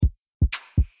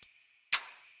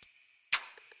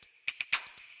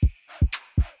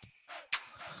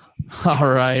All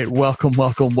right, welcome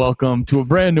to a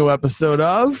brand new episode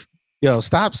of Yo,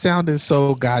 stop sounding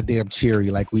so goddamn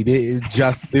cheery like we didn't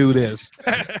just do this.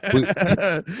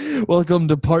 Welcome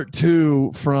to part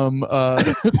 2 from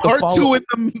Part 2 in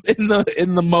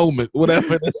the moment,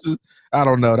 whatever this is. I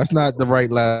don't know. That's not the right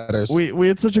letters. We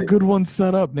had such a good one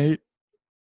set up, Nate.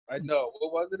 I know.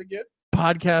 What was it again?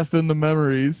 Podcast in the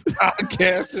memories.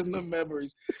 Podcast in the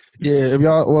memories. Yeah, if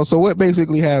y'all. Well, so what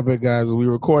basically happened, guys, is we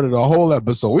recorded a whole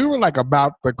episode. We were like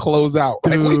about to close out.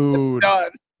 Dude. Like, we were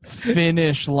done.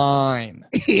 Finish line.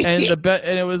 And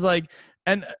it was like,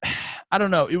 and I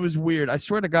don't know, it was weird. I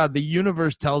swear to God, the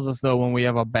universe tells us though when we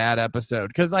have a bad episode,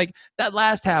 because like that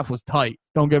last half was tight,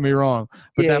 don't get me wrong,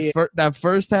 but that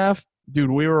first half, dude,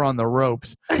 we were on the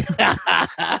ropes.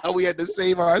 We had to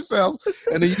save ourselves,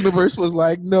 and the universe was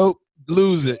like, nope,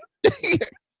 lose it.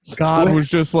 God was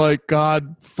just like,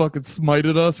 God fucking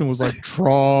smited us and was like,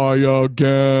 try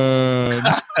again.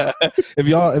 If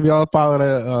y'all follow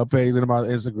that page in my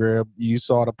Instagram, you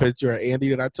saw the picture of Andy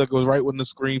that I took. It was right when the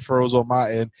screen froze on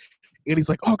my end. And he's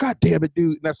like, oh, God damn it,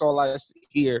 dude. And that's all I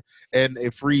hear. And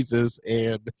it freezes.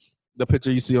 And the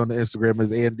picture you see on the Instagram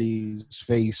is Andy's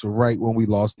face right when we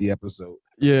lost the episode.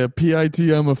 Yeah,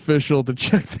 PITM official to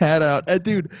check that out. And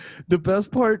dude, the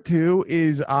best part too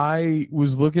is I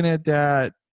was looking at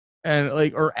that and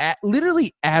like,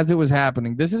 literally as it was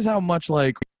happening, this is how much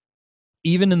like,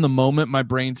 even in the moment, my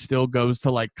brain still goes to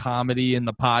like comedy in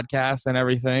the podcast and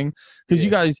everything. Because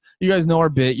you guys know our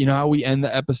bit, you know how we end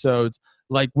the episodes,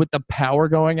 like with the power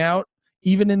going out.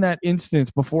 Even in that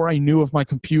instance, before I knew if my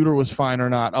computer was fine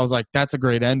or not, I was like, that's a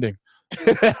great ending.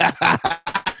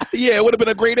 Yeah, it would have been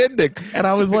a great ending. And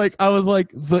I was like,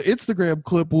 the Instagram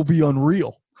clip will be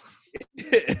unreal.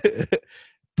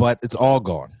 But it's all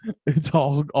gone. It's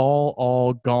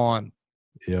all gone.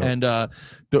 Yeah. And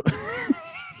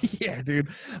yeah, dude.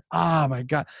 Oh my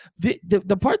God.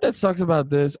 The part that sucks about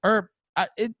this, no,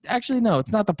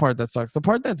 it's not the part that sucks. The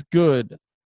part that's good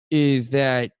is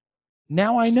that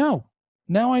now I know.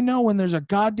 Now I know when there's a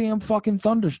goddamn fucking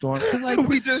thunderstorm. Cause like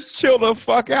we just chill the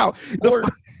fuck out.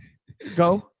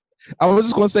 Go. I was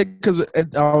just gonna say because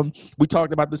we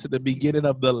talked about this at the beginning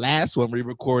of the last one we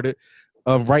recorded.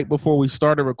 Right before we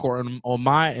started recording on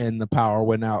my end, the power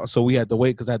went out, so we had to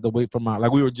wait because I had to wait for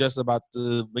we were just about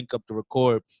to link up to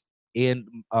record, and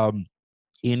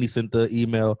Andy sent the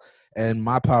email, and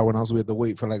my power went out, so we had to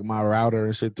wait for like my router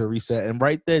and shit to reset. And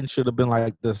right then should have been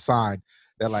like the sign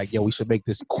that like, yeah, we should make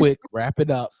this quick, wrap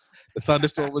it up. The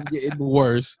thunderstorm was getting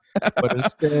worse, but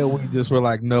instead we just were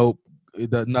like, nope,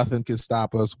 nothing can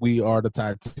stop us. We are the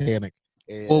Titanic.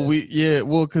 Well,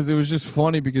 because it was just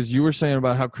funny because you were saying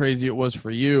about how crazy it was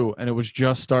for you and it was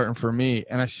just starting for me.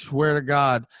 And I swear to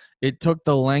God, it took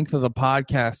the length of the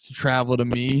podcast to travel to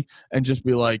me and just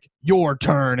be like, your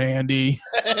turn, Andy.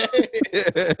 And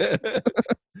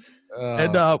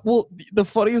the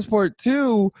funniest part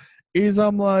too is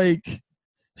I'm like,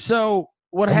 so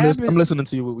what happened? I'm listening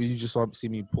to you. You just see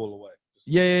me pull away.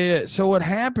 Yeah. So what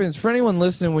happens for anyone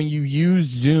listening when you use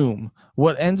Zoom,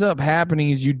 what ends up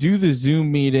happening is you do the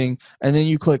Zoom meeting and then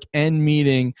you click end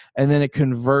meeting and then it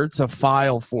converts a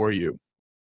file for you.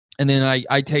 And then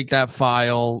I take that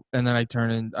file and then I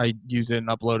use it and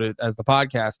upload it as the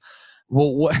podcast.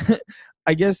 Well,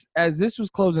 I guess as this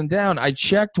was closing down, I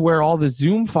checked where all the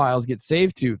Zoom files get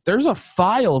saved to. There's a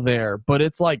file there, but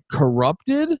it's like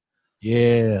corrupted.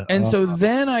 Yeah. And so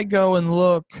then I go and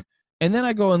look. And then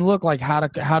I go and look like how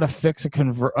to fix a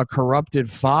corrupted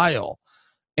file.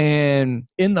 And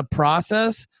in the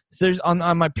process, there's on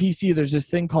my PC, there's this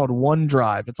thing called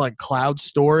OneDrive. It's like cloud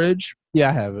storage. Yeah,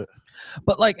 I have it.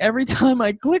 But like every time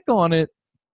I click on it,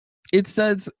 it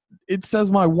says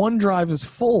my OneDrive is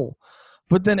full.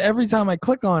 But then every time I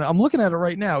click on it, I'm looking at it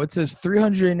right now. It says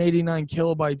 389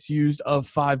 kilobytes used of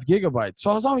 5 gigabytes.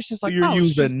 So I was always just like, you're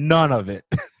using none of it.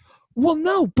 Well,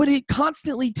 no, but it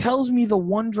constantly tells me the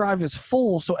OneDrive is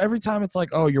full. So every time it's like,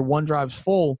 oh, your OneDrive's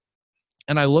full,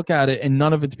 and I look at it and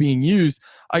none of it's being used,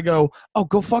 I go, oh,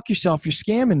 go fuck yourself. You're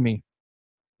scamming me.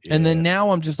 Yeah. And then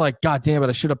now I'm just like, God damn it,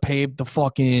 I should have paid the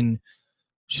fucking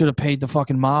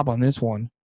mob on this one.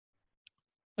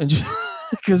 And just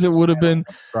because it would have been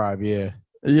drive, yeah.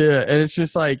 Yeah. And it's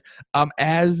just like,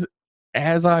 as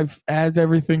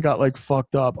everything got like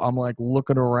fucked up, I'm like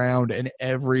looking around and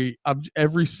every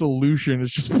solution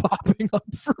is just popping up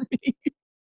for me.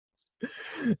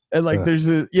 And like there's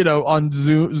on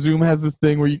Zoom has this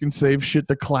thing where you can save shit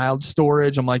to cloud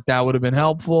storage. I'm like, that would have been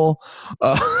helpful.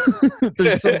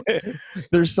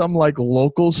 There's some like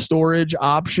local storage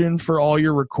option for all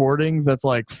your recordings that's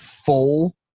like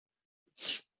full.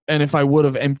 And if I would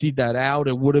have emptied that out,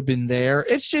 it would have been there.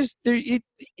 It's just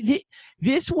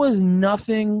this was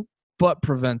nothing but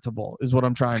preventable, is what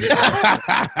I'm trying to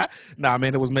say. Nah,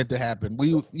 man, it was meant to happen.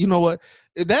 You know what?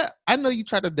 That I know you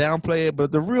tried to downplay it,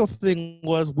 but the real thing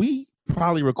was we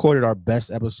probably recorded our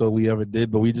best episode we ever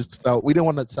did, but we just felt we didn't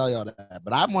want to tell y'all that.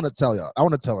 But I want to tell y'all. I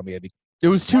want to tell them, Andy. It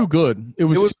was too good. It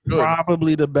was too good.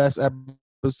 Probably the best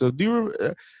episode. Do you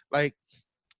like?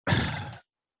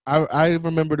 I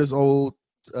remember this old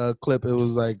clip. It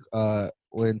was like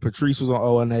when Patrice was on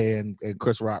ONA and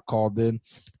Chris Rock called in.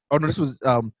 Oh no, this was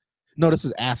this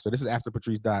is after. This is after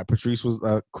Patrice died. Patrice was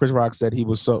Chris Rock said he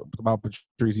was so about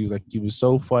Patrice. He was like, he was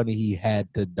so funny he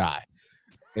had to die,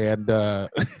 and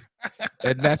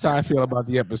and that's how I feel about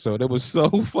the episode. It was so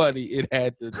funny it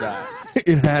had to die.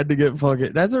 It had to get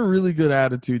fucking. That's a really good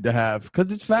attitude to have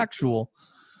because it's factual.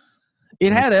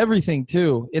 It had everything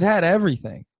too. It had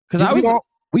everything because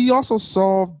we also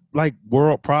solved like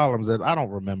world problems that I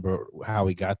don't remember how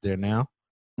we got there now.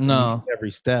 No, every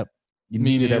step.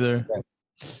 Me neither.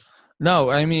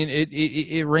 No, I mean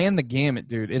it ran the gamut,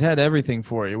 dude. It had everything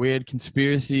for you. We had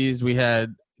conspiracies. We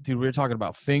were talking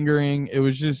about fingering. It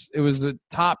was a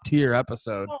top tier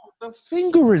episode. Oh, the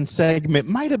fingering segment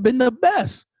might have been the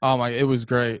best. Oh my, it was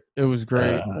great. It was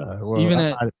great.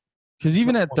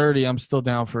 Even at 30, I'm still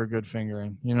down for a good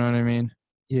fingering. You know what I mean?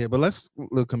 Yeah, but let's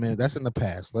look, man. That's in the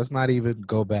past. Let's not even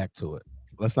go back to it.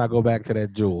 Let's not go back to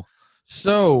that jewel.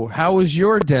 So, how was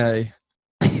your day?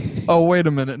 Oh, wait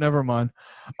a minute. Never mind.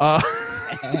 Well,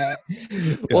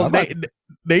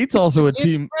 Nate's also a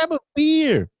team. Grab a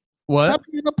beer. What? Stop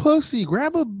being a pussy.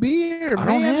 Grab a beer. I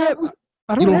don't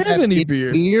have any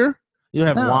beer. You don't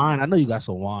have wine. I know you got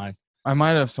some wine. I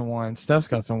might have some wine. Steph's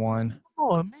got some wine.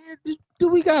 Oh man,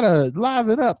 we gotta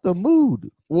liven up the mood.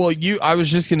 Well, I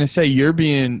was just gonna say you're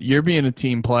being a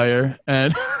team player,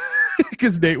 and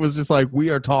because Nate was just like,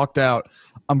 we are talked out.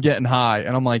 I'm getting high,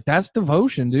 and I'm like, that's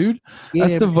devotion, dude. Yeah,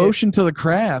 that's devotion to the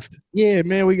craft. Yeah,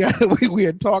 man, we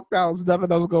had talked out. There's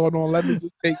nothing else going on. Let me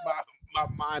just take my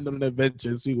mind on an adventure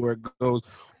and see where it goes,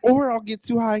 or I'll get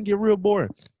too high and get real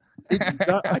boring.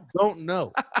 I don't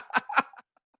know.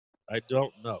 I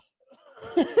don't know.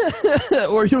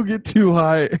 Or you'll get too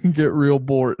high and get real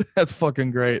bored. That's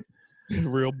fucking great.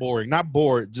 Real boring. Not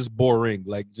bored, just boring.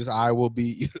 Like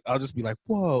I'll just be like,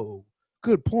 whoa,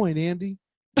 good point, Andy.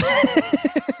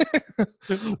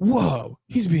 Whoa,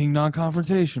 he's being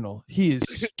non-confrontational. He is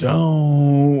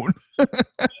stoned.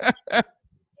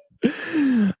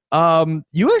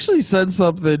 You actually said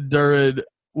something during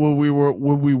when we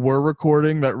were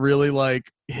recording that really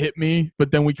like hit me,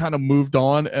 but then we kind of moved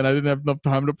on and I didn't have enough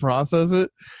time to process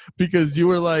it because you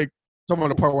were like talking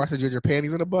about the part where I said you had your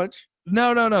panties in a bunch.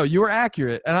 No, you were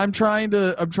accurate, and I'm trying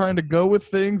to go with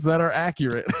things that are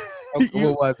accurate. Okay,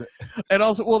 what was it? And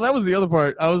also, well, that was the other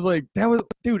part. I was like,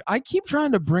 dude, I keep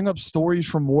trying to bring up stories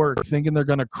from work thinking they're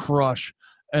gonna crush,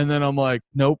 and then I'm like,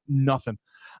 nope, nothing.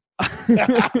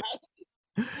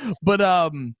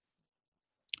 But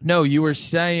no, you were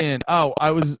saying,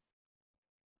 I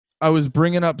was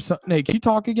bringing up something. Nate, can you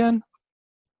talk again?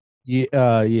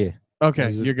 Yeah.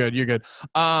 Okay, you're good.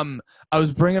 I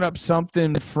was bringing up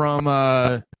something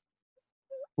from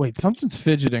wait, something's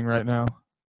fidgeting right now.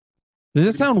 Does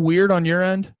it sound weird on your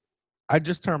end? I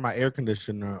just turned my air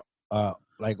conditioner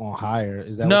like on higher.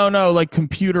 Is that no, like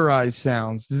computerized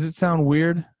sounds. Does it sound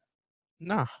weird?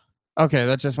 Nah. Okay,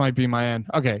 that just might be my end.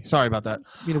 Okay, sorry about that.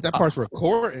 I mean, if that part's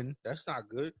recording, that's not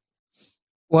good.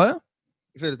 What?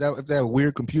 If that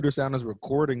weird computer sound is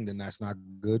recording, then that's not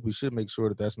good. We should make sure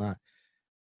that that's not.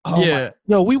 Oh, yeah.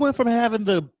 No, we went from having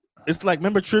it's like,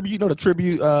 remember Tribute? You know the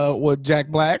Tribute with Jack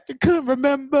Black? I couldn't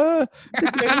remember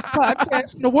the greatest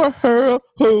podcast in the world.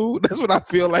 That's what I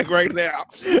feel like right now.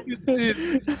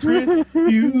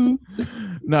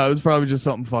 No, it was probably just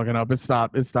something fucking up. It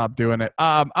stopped doing it.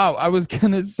 I was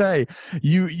gonna say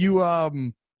you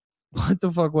what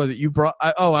the fuck was it?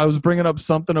 I was bringing up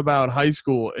something about high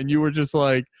school, and you were just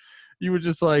like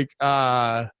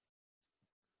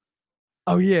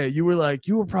oh yeah, you were like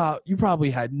you probably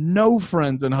had no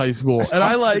friends in high school, and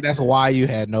I like that's why you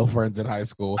had no friends in high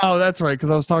school. Oh, that's right,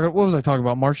 because I was talking. What was I talking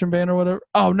about? Marching band or whatever?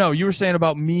 Oh no, you were saying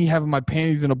about me having my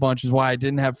panties in a bunch is why I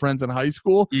didn't have friends in high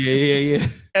school. Yeah.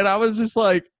 And I was just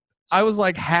like, I was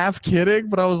like half kidding,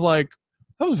 but I was like,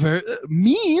 that was very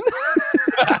mean.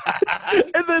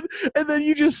 and then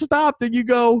you just stopped and you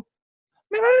go,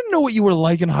 man, I didn't know what you were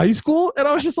like in high school, and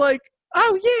I was just like,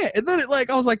 oh yeah, and then I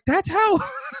was like, that's how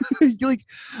like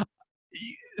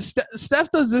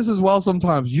Steph does this as well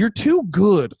sometimes. You're too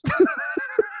good.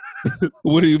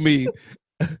 What do you mean?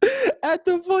 At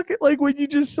the fucking, like, when you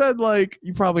just said, like,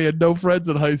 you probably had no friends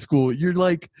in high school. You're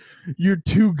like, you're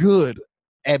too good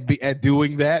at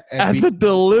doing that. at the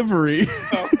delivery.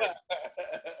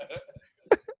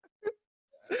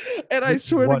 And I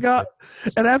swear to God,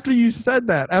 and after you said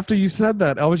that,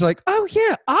 I was like, oh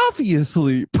yeah,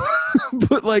 obviously.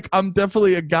 But like, I'm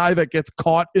definitely a guy that gets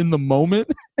caught in the moment.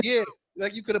 Yeah,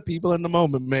 like you could have people in the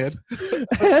moment, man.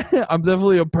 I'm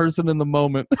definitely a person in the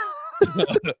moment.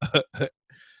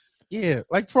 Yeah,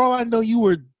 like for all I know, you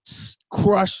were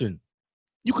crushing.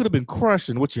 You could have been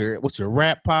crushing with your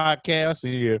rap podcast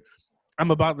and your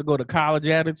I'm about to go to college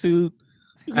attitude.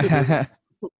 You could have been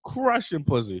crushing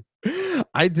pussy.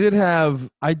 I did have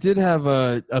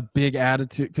a big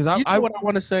attitude because You know what I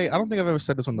want to say? I don't think I've ever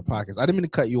said this on the podcast. I didn't mean to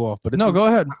cut you off, but go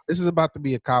ahead. This is about to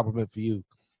be a compliment for you.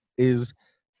 Is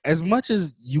as much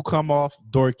as you come off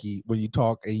dorky when you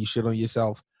talk and you shit on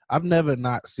yourself, I've never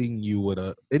not seen you with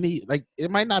any like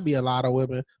it might not be a lot of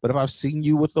women, but if I've seen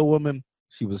you with a woman,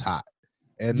 she was hot.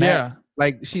 And that,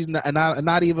 like she's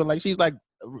not even like she's like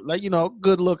you know,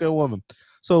 good looking woman.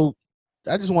 So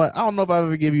I don't know if I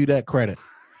ever give you that credit.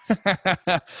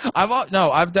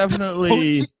 I've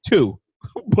definitely two,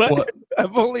 but what?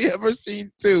 I've only ever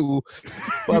seen two,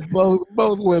 but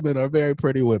both women are very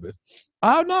pretty women.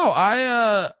 Oh no,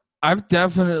 I've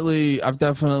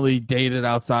definitely dated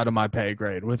outside of my pay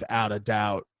grade without a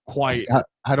doubt. Quite.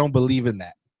 I don't believe in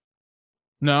that.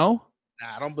 No,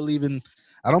 I don't believe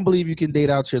you can date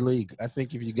out your league. I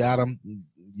think if you got them,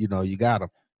 you know, you got them.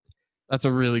 That's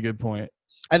a really good point.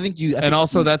 That's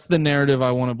the narrative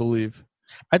I want to believe.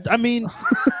 I mean,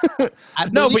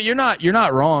 but you're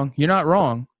not wrong. You're not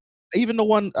wrong. Even the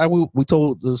one we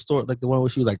told the story, like the one where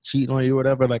she was like cheating on you or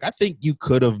whatever. Like I think you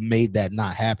could have made that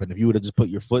not happen if you would have just put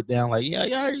your foot down. Like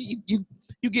you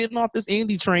getting off this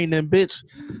Andy train, then bitch.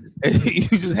 And you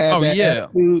just had that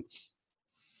attitude.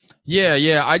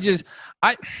 Yeah.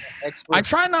 I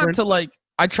try not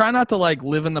to like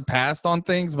live in the past on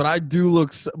things, but I do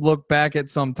look back at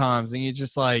sometimes and you're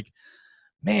just like,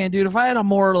 man, dude, if I had a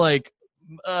more like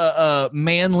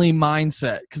manly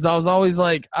mindset, because I was always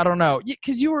like, I don't know,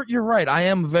 because you're right.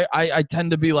 I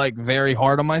tend to be like very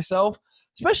hard on myself,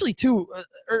 especially too,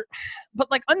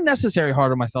 but like unnecessary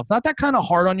hard on myself. Not that kind of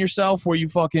hard on yourself where you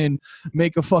fucking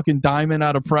make a fucking diamond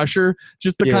out of pressure.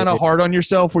 Just the kind of hard on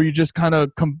yourself where you just kind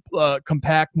of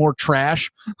compact more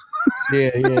trash. Yeah.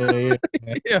 A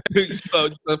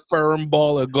firm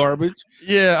ball of garbage.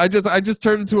 Yeah, I just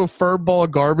turned into a firm ball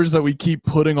of garbage that we keep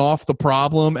putting off the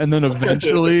problem, and then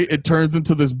eventually it turns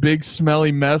into this big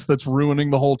smelly mess that's ruining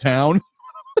the whole town.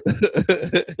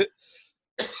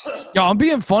 Yo, I'm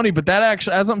being funny, but that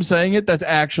actually, as I'm saying it, that's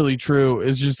actually true.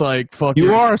 It's just like fucking.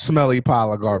 You are a smelly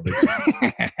pile of garbage.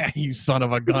 You son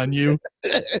of a gun, you.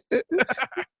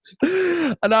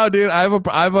 No, dude,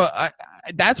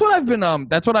 that's what I've been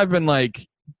like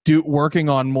working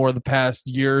on more the past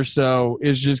year or so,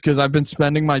 is just because I've been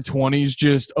spending my 20s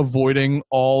just avoiding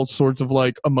all sorts of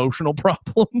like emotional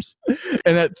problems.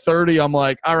 And at 30, I'm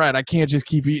like, all right, I can't just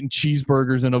keep eating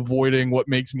cheeseburgers and avoiding what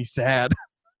makes me sad.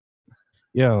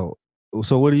 Yo,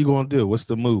 so what are you going to do? What's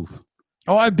the move?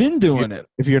 Oh, I've been doing it.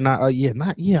 If you're not, I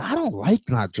don't like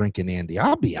not drinking Andy.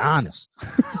 I'll be honest.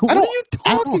 What are you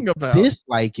talking about?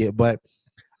 Dislike it, but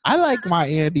I like my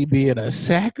Andy being a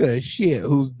sack of shit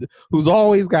who's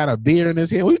always got a beer in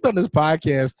his hand. We've done this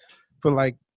podcast for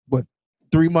like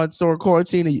 3 months or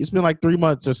quarantine. It's been like 3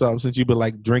 months or something since you've been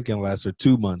like drinking less, or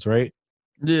 2 months, right?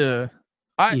 Yeah,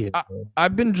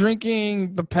 I've been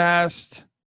drinking the past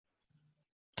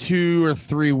 2 or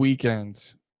 3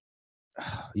 weekends.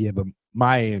 Yeah, but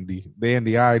my Andy, the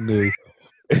Andy I knew,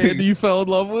 Andy you fell in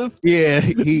love with? Yeah,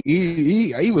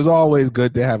 he was always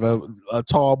good to have a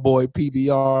tall boy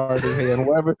PBR in his hand,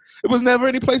 whatever. It was never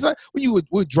any place when you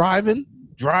were driving.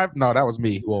 No, that was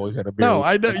me who always had a beer. No,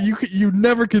 I know you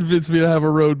never convinced me to have a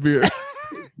road beer.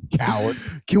 Coward.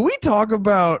 Can we talk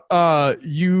about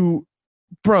you,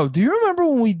 bro? Do you remember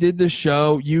when we did the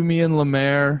show? You, me, and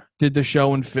Lemaire did the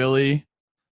show in Philly.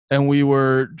 And we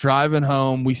were driving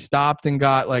home. We stopped and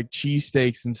got like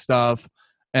cheesesteaks and stuff.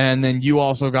 And then you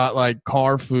also got like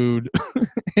car food.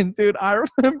 And dude, I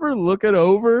remember looking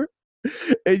over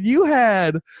and you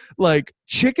had like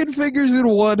chicken fingers in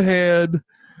one hand,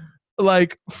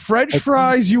 like French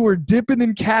fries you were dipping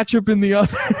in ketchup in the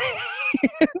other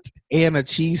hand. And a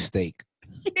cheesesteak.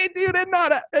 Yeah, dude, and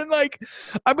like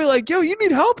I'd be like, yo, you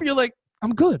need help? And you're like,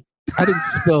 I'm good. I didn't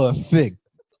spill a thing.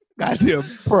 Goddamn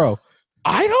bro.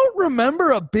 I don't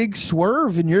remember a big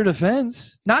swerve in your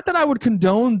defense. Not that I would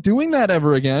condone doing that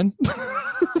ever again.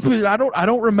 But I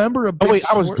don't remember a big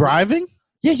I was driving?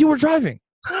 Yeah, you were driving.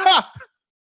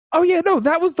 Oh yeah, no,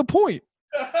 that was the point.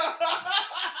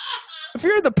 If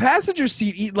you're in the passenger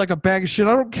seat eating like a bag of shit,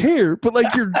 I don't care. But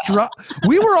like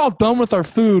we were all done with our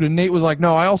food, and Nate was like,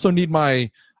 "No, I also need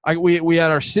we had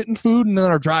our sitting food and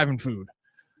then our driving food."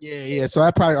 Yeah. So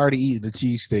I probably already eaten the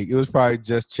cheesesteak. It was probably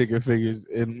just chicken fingers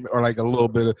or like a little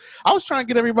bit of. I was trying to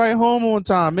get everybody home on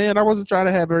time, man. I wasn't trying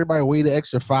to have everybody wait an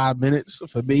extra 5 minutes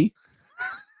for me.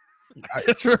 I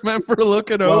just remember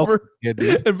looking over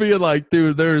and being like,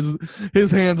 "Dude,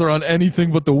 his hands are on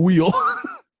anything but the wheel."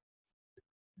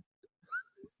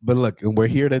 But look, and we're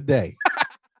here today.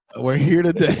 We're here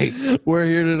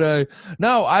today.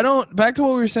 No, I don't. Back to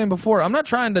what we were saying before. I'm not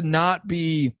trying to not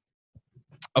be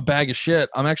a bag of shit.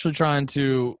 I'm actually trying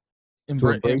to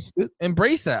embrace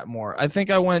that more. I think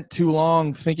I went too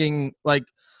long thinking like.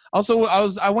 Also,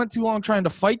 I went too long trying to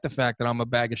fight the fact that I'm a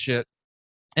bag of shit.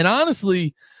 And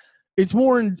honestly, it's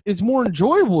more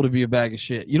enjoyable to be a bag of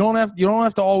shit. You don't have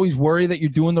to always worry that you're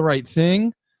doing the right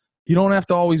thing. You don't have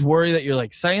to always worry that you're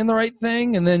like saying the right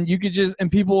thing, and then you could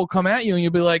and people will come at you and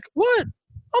you'll be like, "What?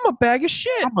 I'm a bag of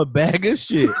shit. I'm a bag of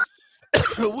shit."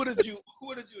 What did you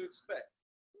expect?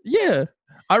 Yeah,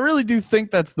 I really do think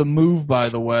that's the move, by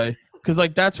the way, because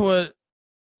like that's really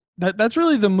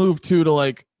the move too, to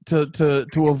like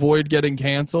to avoid getting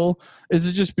canceled, is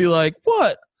to just be like,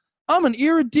 "What? I'm an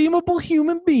irredeemable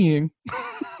human being."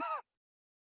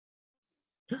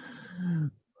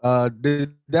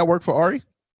 Did that work for Ari?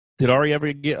 Did Ari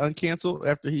ever get uncanceled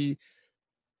after he?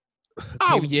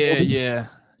 Oh yeah.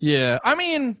 I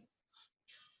mean,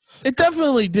 it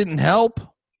definitely didn't help.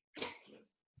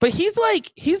 But he's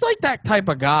like that type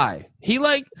of guy. He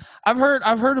like I've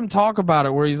heard him talk about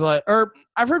it where he's like, or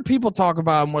I've heard people talk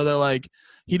about him where they're like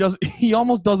he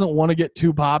almost doesn't want to get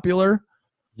too popular.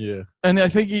 Yeah. And I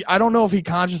think I don't know if he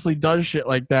consciously does shit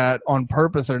like that on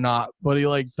purpose or not, but he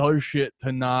like does shit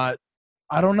to not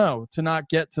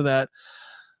get to that.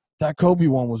 That Kobe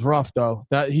one was rough though.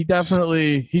 That he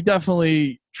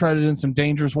definitely treaded in some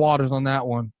dangerous waters on that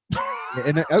one.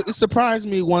 And it surprised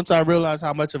me once I realized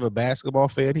how much of a basketball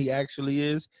fan he actually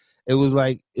is. It was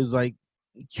like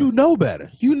you know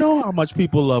better. You know how much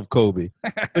people love Kobe.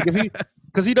 Like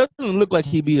because he doesn't look like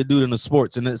he'd be a dude in the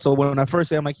sports. And so when I first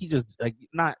say, I'm like, he just like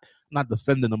not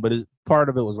defending him, but part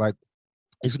of it was like,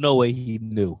 there's no way he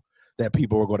knew that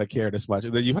people were going to care this much.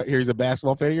 And then you hear he's a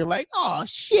basketball fan, and you're like, oh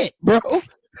shit, bro.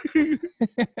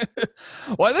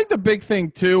 Well, I think the big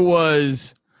thing too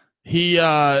was he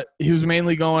was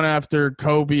mainly going after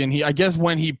Kobe, and I guess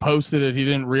when he posted it, he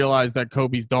didn't realize that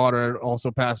Kobe's daughter had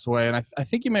also passed away. And I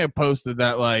think he may have posted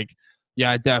that like,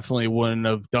 yeah, I definitely wouldn't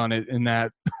have done it in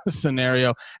that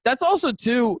scenario. That's also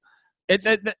too.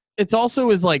 It's also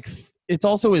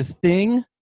his thing.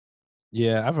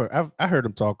 Yeah, I heard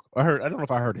him talk. I don't know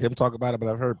if I heard him talk about it, but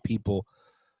I've heard people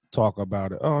talk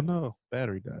about it. Oh no,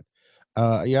 battery died.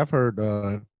 Yeah, I've heard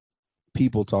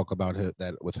people talk about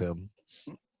that with him.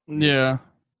 Yeah,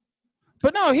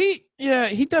 but no, he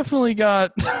definitely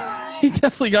got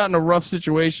in a rough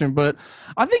situation, but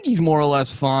I think he's more or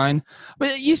less fine.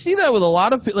 But you see that with a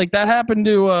lot of like that happened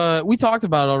to we talked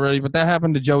about it already, but that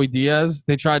happened to Joey Diaz.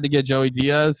 They tried to get Joey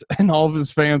Diaz, and all of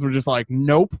his fans were just like,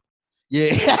 "Nope."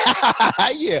 Yeah,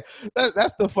 yeah.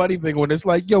 That's the funny thing when it's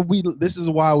like, yo, this is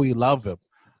why we love him.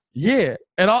 Yeah,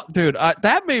 and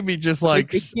that made me just like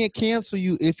they can't cancel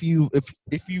you if you've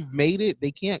made it.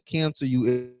 They can't cancel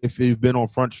you if you've been on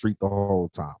Front Street the whole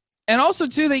time. And also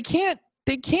too, they can't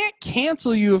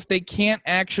cancel you if they can't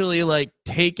actually like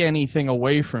take anything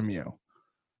away from you.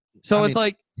 So it's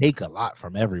like take a lot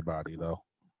from everybody though.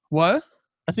 What?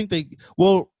 I think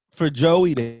for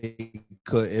Joey they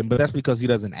couldn't, but that's because he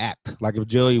doesn't act. Like if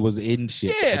Joey was in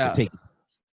shit, yeah. They could take.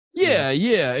 Yeah,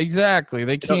 exactly.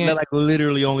 They can't. That like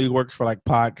literally only works for like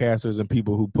podcasters and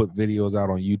people who put videos out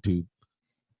on YouTube.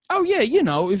 Oh yeah,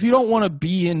 if you don't want to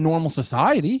be in normal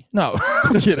society, no,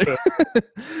 I'm kidding.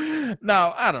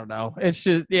 No, I don't know. It's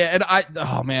just and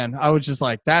I was just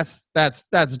like, that's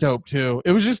dope too.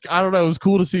 It was just I don't know. It was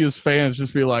cool to see his fans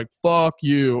just be like, "Fuck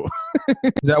you."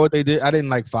 Is that what they did? I didn't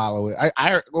like follow it.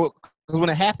 Because when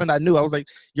it happened, I knew I was like,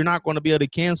 you're not going to be able to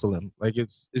cancel him. Like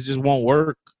it just won't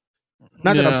work.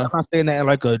 Not that I'm not saying that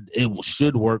like it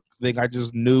should work thing. I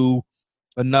just knew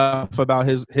enough about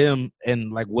him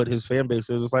and like what his fan base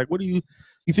is. It's like, what do you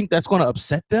think that's going to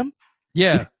upset them?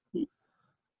 Yeah.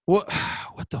 What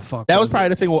the fuck? That was probably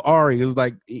the thing with Ari. Is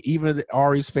like even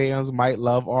Ari's fans might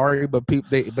love Ari, but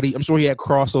I'm sure he had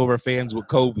crossover fans with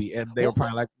Kobe, and they were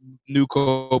probably like knew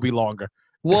Kobe longer.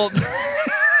 Well,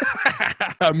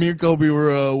 me and Kobe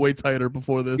were way tighter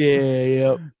before this.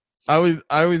 Yeah. I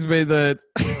always made that.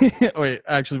 Wait,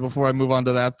 actually, before I move on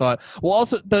to that thought, well,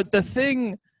 also the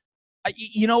thing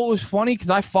you know, it was funny because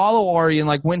I follow Ari, and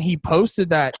like when he posted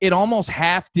that, it almost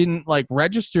half didn't like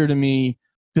register to me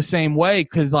the same way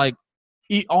because like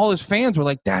all his fans were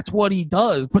like, "That's what he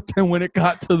does." But then when it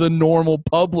got to the normal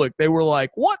public, they were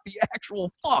like, "What the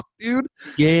actual fuck, dude?"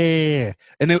 Yeah,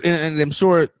 and I'm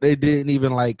sure they didn't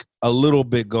even like a little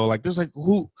bit go like, "There's like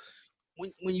who."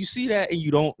 When you see that and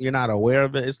you're not aware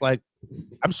of it, it's like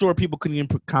I'm sure people couldn't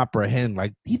even comprehend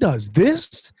like he does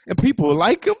this and people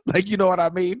like him, like you know what I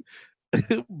mean.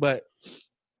 But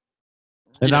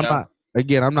and I'm not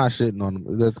shitting on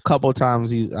him. The couple of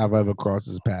times I've ever crossed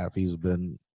his path, he's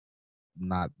been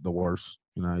not the worst.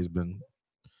 You know, he's been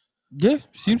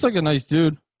Seems like a nice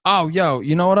dude. Oh, yo,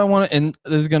 you know what I want to, and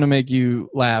this is gonna make you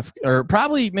laugh or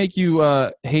probably make you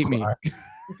hate me.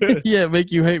 Yeah,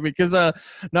 make you hate me because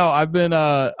no, I've been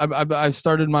I've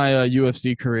started my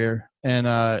UFC career and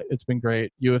it's been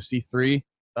great. UFC 3,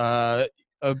 a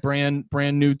brand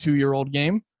new 2-year-old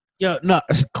game. Yeah, no,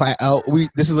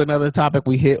 this is another topic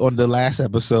we hit on the last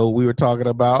episode. We were talking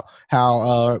about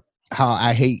how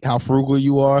I hate how frugal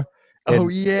you are. Oh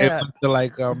yeah,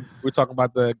 like we're talking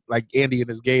about the like Andy and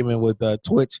his gaming with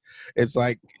Twitch. It's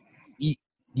like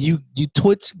you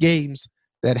Twitch games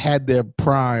that had their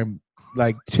prime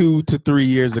like 2 to 3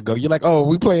 years ago. You're like, oh,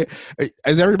 we play.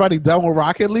 Is everybody done with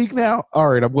Rocket League now? All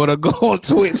right, I'm gonna go on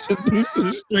Twitch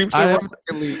and stream some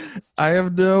Rocket League. I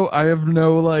have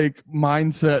no like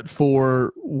mindset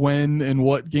for when and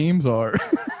what games are.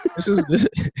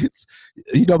 It's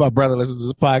you know, my brother listens to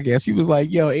this podcast. He was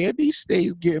like, yo, Andy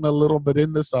stays getting a little bit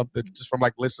into something just from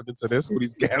like listening to this when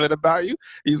he's gathering about you.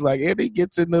 He's like, Andy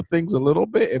gets into things a little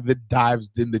bit and then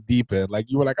dives in the deep end. Like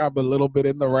you were like, I'm a little bit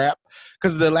into rap.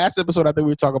 Because the last episode, I think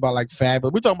we were talking about like Fab.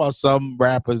 We're talking about some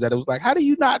rappers that it was like, how do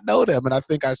you not know them? And I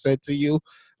think I said to you,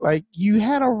 like, you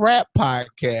had a rap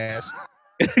podcast.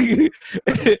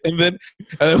 And then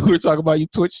we were talking about you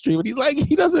Twitch stream, and he's like,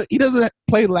 he doesn't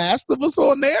play Last of Us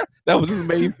on there. That was his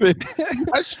main thing. He's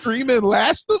not streaming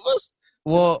Last of Us.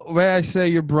 Well, may I say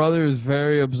your brother is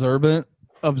very observant.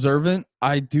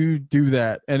 I do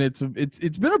that, and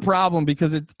it's been a problem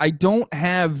because I don't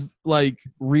have like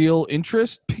real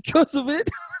interest because of it.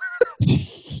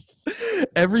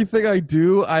 Everything I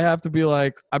do, I have to be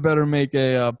like, I better make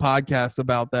a podcast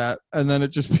about that, and then it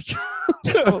just becomes.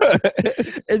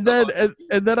 and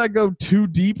then I go too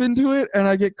deep into it, and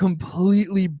I get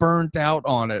completely burnt out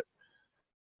on it.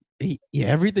 Yeah,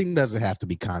 everything doesn't have to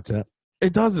be content.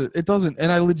 It doesn't,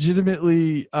 and I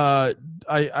legitimately,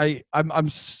 I'm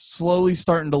slowly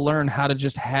starting to learn how to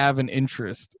just have an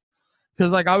interest,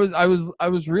 because like I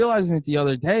was realizing it the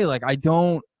other day, like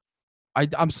I'm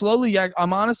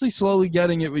honestly slowly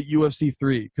getting it with UFC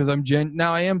 3 because I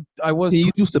was. Do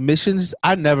you do submissions?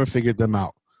 I never figured them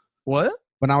out. What?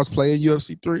 When I was playing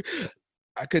UFC 3,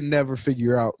 I could never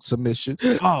figure out submission.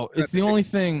 Oh, it's the only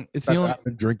thing. It's the only. I've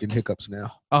been drinking hiccups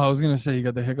now. Oh, I was gonna say you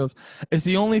got the hiccups. It's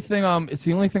the only thing. It's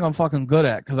the only thing I'm fucking good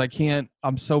at because I can't.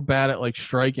 I'm so bad at like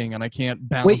striking and I can't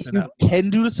balance. Wait, it out. You can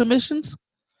do the submissions?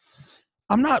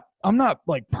 I'm not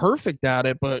like perfect at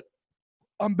it, but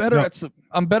I'm better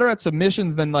at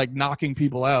submissions than like knocking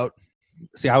people out.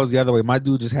 See, I was the other way. My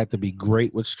dude just had to be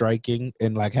great with striking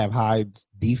and like have high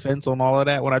defense on all of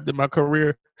that when I did my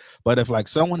career. But if like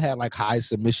someone had like high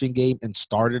submission game and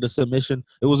started a submission,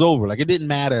 it was over. Like it didn't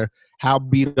matter how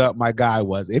beat up my guy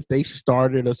was. If they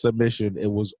started a submission,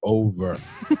 it was over.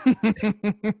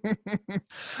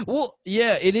 Well,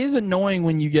 yeah, it is annoying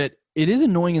when you get. It is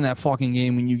annoying in that fucking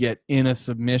game when you get in a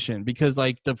submission because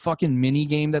like the fucking mini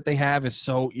game that they have is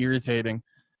so irritating.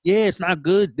 Yeah, it's not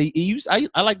good.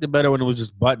 I liked it better when it was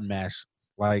just button mash,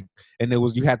 like, and it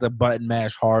was you had to button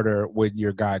mash harder when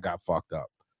your guy got fucked up.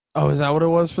 Oh, is that what it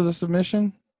was for the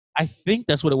submission? I think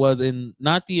that's what it was, and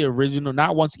not the original.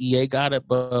 Not once EA got it,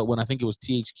 but when I think it was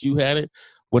THQ had it.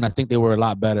 When I think they were a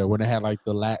lot better. When they had like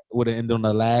would it ended on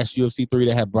the last UFC 3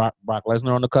 that had Brock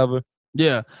Lesnar on the cover.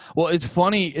 Yeah. Well, it's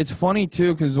funny. It's funny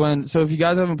too because if you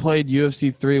guys haven't played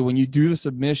UFC 3, when you do the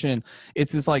submission,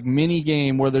 it's this like mini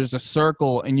game where there's a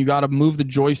circle and you got to move the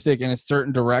joystick in a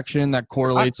certain direction that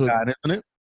correlates octagon, with. Isn't it?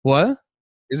 What?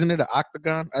 Isn't it an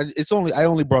octagon? I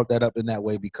only brought that up in that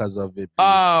way because of it.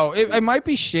 Oh, it might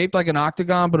be shaped like an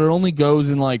octagon, but it only goes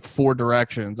in like 4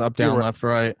 directions: up, down, left,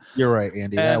 right. You're right,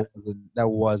 Andy. That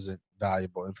wasn't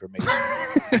valuable information.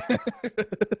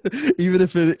 even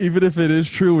if it is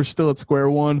true, we're still at square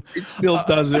one. It still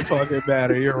doesn't fucking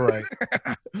matter. You're right.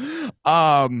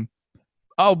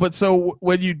 Oh, but so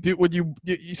when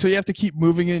so you have to keep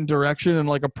moving in direction in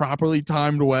like a properly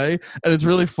timed way, and it's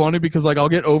really funny because like I'll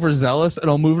get overzealous and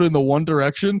I'll move it in the one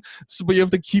direction, so but you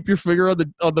have to keep your finger on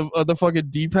the fucking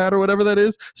D-pad or whatever that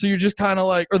is, so you're just kind of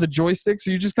like, or the joystick, so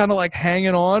you're just kind of like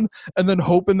hanging on and then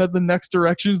hoping that the next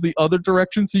direction is the other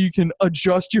direction so you can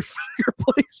adjust your finger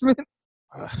placement.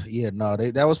 Yeah, no,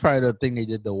 that was probably the thing they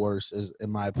did the worst, is in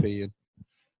my opinion.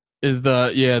 Is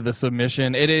the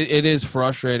submission. It is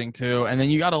frustrating too, and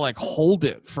then you got to like hold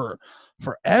it for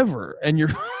forever, and you're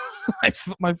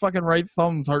my fucking right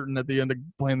thumb's hurting at the end of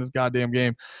playing this goddamn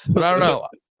game. But I don't know.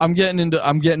 I'm getting into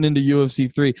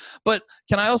UFC 3. But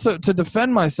can I also, to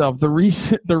defend myself, the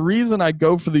reason I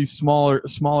go for these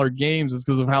smaller games is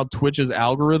because of how Twitch's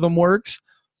algorithm works.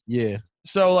 Yeah.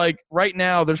 So like right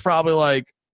now, there's probably like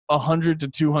 100 to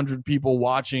 200 people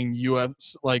watching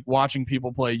watching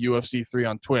people play UFC 3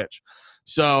 on Twitch.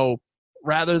 So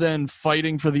rather than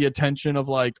fighting for the attention of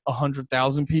like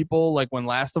 100,000 people, like when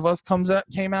Last of Us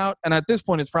came out, and at this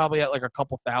point it's probably at like a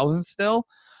couple thousand still.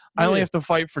 Yeah. I only have to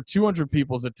fight for 200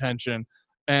 people's attention,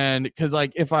 and because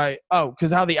like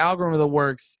because how the algorithm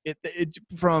works, it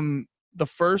from the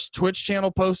first Twitch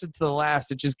channel posted to the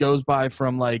last, it just goes by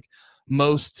from like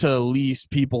most to least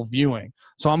people viewing.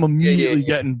 So I'm immediately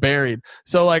getting buried.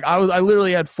 So like I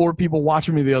literally had 4 people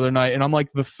watching me the other night, and I'm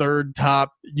like the third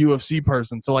top UFC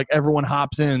person. So like everyone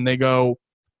hops in, they go,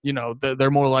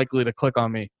 they're more likely to click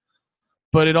on me.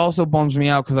 But it also bums me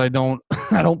out because I don't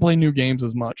play new games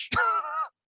as much.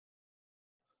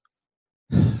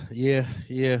 Yeah.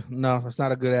 No, that's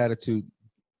not a good attitude.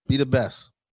 Be the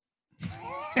best.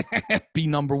 Be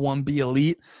number one, be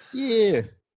elite. Yeah.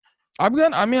 I'm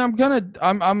loving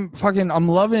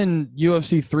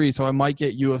UFC 3, so I might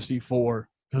get UFC 4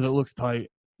 because it looks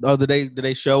tight. Oh, did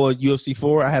they show a UFC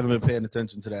 4? I haven't been paying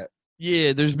attention to that.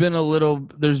 Yeah, there's been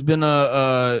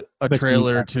a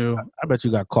trailer or two. I bet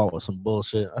you got caught with some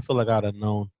bullshit. I feel like I'd have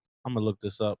known. I'm gonna look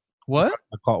this up. What?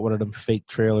 I caught one of them fake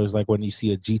trailers, like when you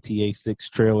see a GTA 6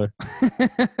 trailer.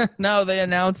 No, they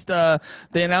announced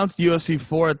UFC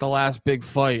 4 at the last big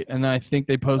fight, and then I think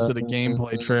they posted a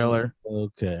gameplay trailer.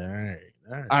 Okay,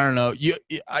 all right. I don't know.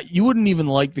 You wouldn't even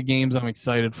like the games I'm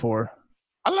excited for.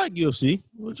 I like UFC.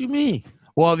 What you mean?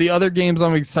 Well, the other games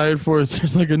I'm excited for is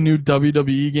there's like a new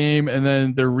WWE game, and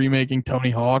then they're remaking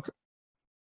Tony Hawk.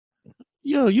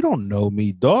 Yo, you don't know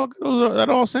me, dog. That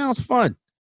all sounds fun.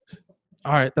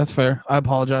 All right, that's fair. I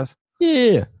apologize.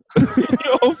 Yeah. You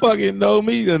don't fucking know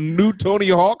me, the new Tony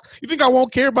Hawk. You think I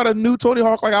won't care about a new Tony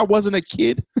Hawk like I wasn't a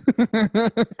kid?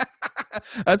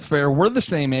 That's fair. We're the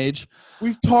same age.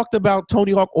 We've talked about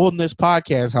Tony Hawk on this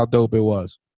podcast, how dope it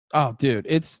was. Oh, dude,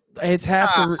 it's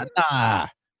half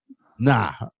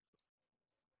Nah.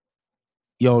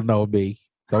 You don't know me.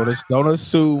 Don't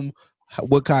assume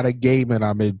what kind of gaming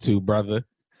I'm into, brother.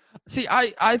 See,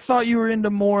 I thought you were into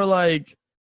more like.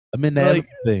 I'm into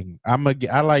everything. I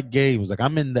like games. Like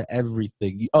I'm into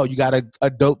everything. Oh, you got a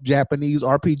dope Japanese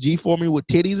RPG for me with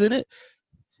titties in it?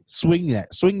 Swing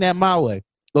that my way.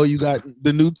 Oh, you got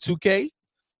the new 2K?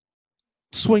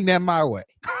 Swing that my way.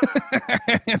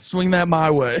 Swing that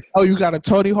my way. Oh, you got a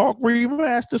Tony Hawk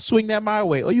remaster? Swing that my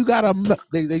way. Oh, you got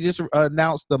they just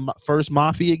announced the first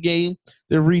Mafia game.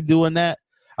 They're redoing that.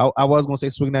 I was gonna say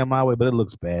swing that my way, but it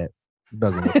looks bad. It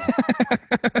doesn't look.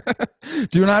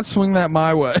 Do not swing that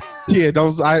my way. Yeah,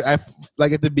 those I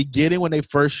like at the beginning when they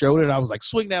first showed it, I was like,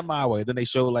 swing that my way. Then they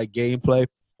showed like gameplay,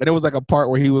 and it was like a part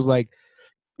where he was like,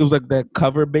 it was like that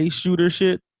cover-based shooter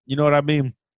shit. You know what I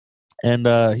mean? And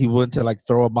he went to like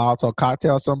throw a Molotov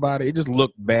cocktail at somebody. It just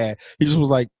looked bad. He just was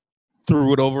like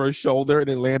threw it over his shoulder and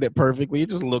it landed perfectly. It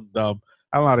just looked dumb.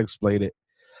 I don't know how to explain it.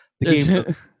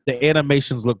 The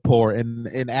animations look poor,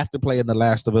 and after playing The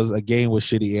Last of Us, a game with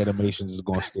shitty animations is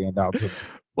going to stand out to me.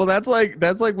 Well, that's like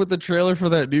with the trailer for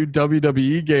that new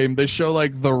WWE game. They show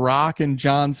like The Rock and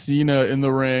John Cena in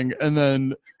the ring, and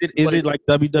then is it like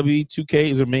WWE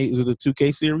 2K? Is it the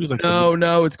 2K series? Like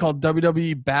no, it's called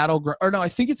WWE Battleground. Or no, I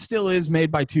think it still is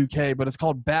made by 2K, but it's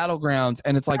called Battlegrounds,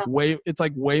 and it's like way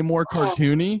more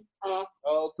cartoony.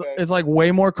 Okay. It's like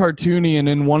way more cartoony, and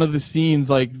in one of the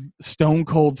scenes, like Stone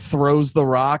Cold throws The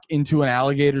Rock into an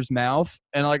alligator's mouth,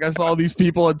 and like I saw these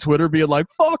people on Twitter being like,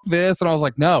 "Fuck this," and I was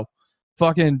like, "No,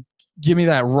 fucking give me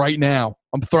that right now.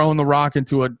 I'm throwing The Rock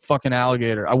into a fucking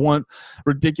alligator. I want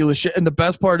ridiculous shit." And the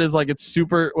best part is like it's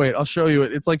super. Wait, I'll show you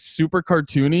it. It's like super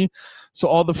cartoony. So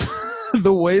all the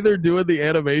the way they're doing the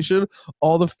animation,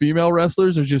 all the female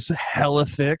wrestlers are just hella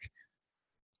thick.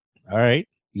 All right,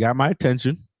 you got my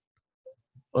attention.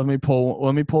 Let me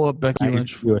pull up Becky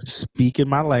Lynch. You're speaking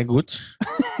my language.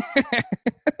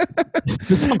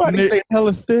 Did somebody say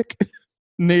hella thick?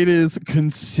 Nate is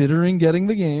considering getting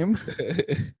the game.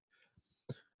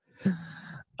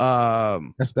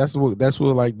 That's what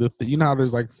like you know how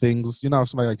there's like things, you know, if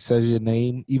somebody like says your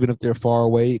name, even if they're far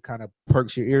away, it kind of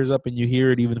perks your ears up and you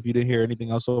hear it even if you didn't hear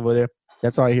anything else over there.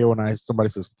 That's how I hear when somebody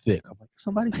says thick. I'm like,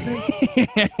 somebody say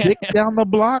thick down the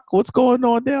block? What's going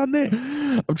on down there?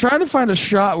 I'm trying to find a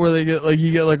shot where they get like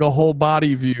you get like a whole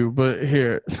body view, but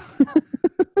here.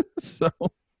 So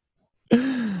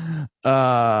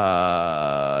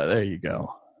there you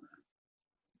go.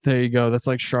 There you go. That's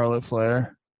like Charlotte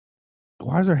Flair.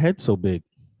 Why is her head so big?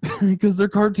 Because they're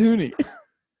cartoony.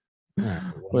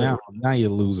 Now you're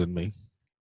losing me.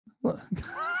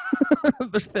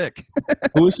 They're thick.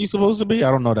 Who is she supposed to be? I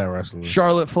don't know that wrestler.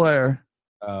 Charlotte Flair.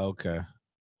 Oh, okay.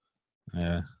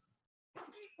 Yeah.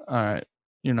 All right.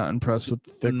 You're not impressed with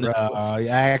the thick wrestler. I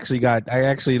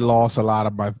actually lost a lot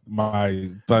of my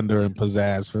thunder and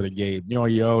pizzazz for the game. You're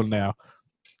on your own now.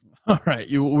 All right.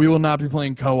 We will not be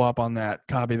playing co-op on that.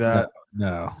 Copy that.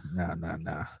 No.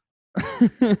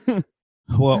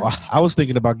 Well, I was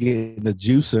thinking about getting a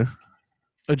juicer.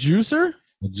 A juicer?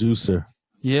 A juicer.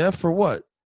 Yeah, for what?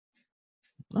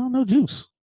 Oh, no juice.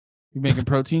 You making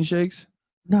protein shakes?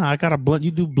 No, I got a blend.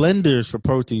 You do blenders for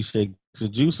protein shakes. A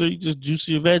juicer, you just juice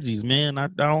your veggies, man. I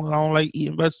don't like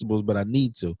eating vegetables, but I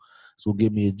need to. So we'll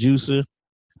give me a juicer,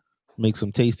 make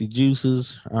some tasty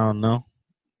juices. I don't know.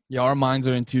 Yeah, our minds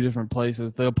are in two different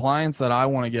places. The appliance that I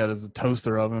want to get is a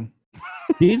toaster oven.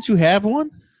 Didn't you have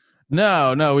one?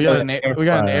 No, we got an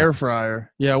air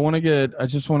fryer. Yeah, I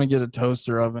just want to get a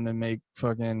toaster oven and make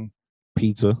fucking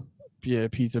pizza. Yeah,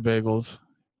 pizza bagels.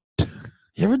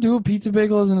 You ever do a pizza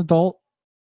bagel as an adult?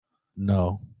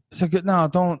 No. It's a good. No,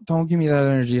 don't give me that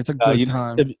energy. It's a good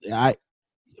time.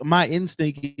 My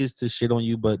instinct is to shit on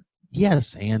you, but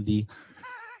yes, Andy.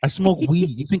 I smoke weed.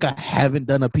 You think I haven't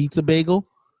done a pizza bagel?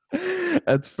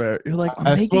 That's fair. You're like,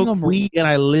 I smoke weed and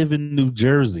I live in New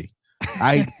Jersey.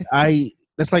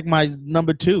 That's like my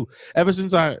number two. Ever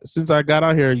since I got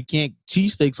out here,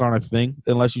 cheesesteaks aren't a thing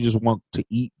unless you just want to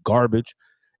eat garbage.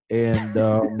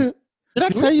 And did I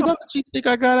tell you about the cheesesteak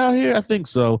I got out here? I think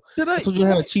so. I told you I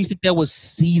had a cheesesteak that was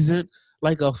seasoned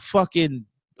like a fucking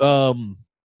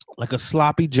like a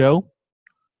sloppy Joe.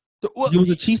 It was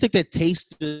a cheesesteak that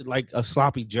tasted like a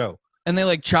sloppy Joe. And they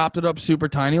like chopped it up super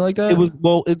tiny like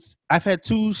that? I've had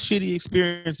two shitty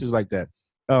experiences like that.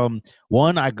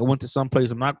 One, I went to some place.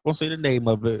 I'm not gonna say the name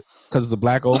of it because it's a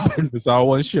black owned business. So I don't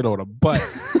want to shit on them,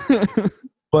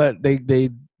 but they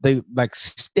like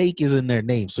steak is in their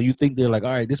name, so you think they're like,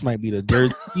 all right, this might be the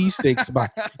Jersey cheesesteak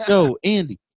spot. So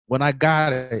Andy, when I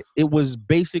got it, it was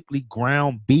basically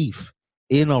ground beef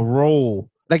in a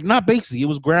roll. Like not basically, it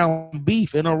was ground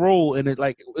beef in a roll, and it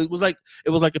was like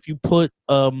if you put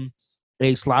a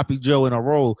sloppy Joe in a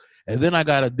roll. And then I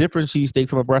got a different cheesesteak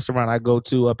from a restaurant I go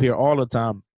to up here all the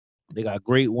time. They got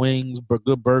great wings,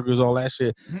 good burgers, all that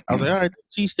shit. I was like, all right,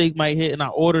 cheesesteak might hit, and I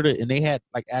ordered it, and they had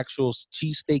like actual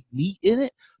cheesesteak meat in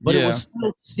it, but it was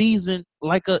still seasoned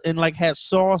had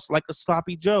sauce like a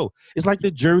sloppy Joe. It's like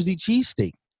the Jersey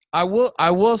cheesesteak. I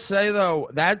will say though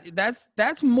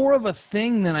that's more of a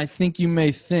thing than I think you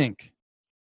may think.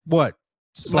 What?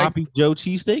 Sloppy Joe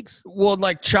cheesesteaks? Well,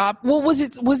 like chop. Well, was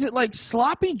it like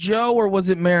sloppy Joe or was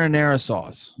it marinara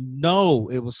sauce? No,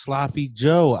 it was sloppy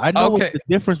Joe. I know what's the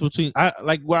difference between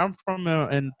where I'm from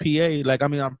in PA. Like, I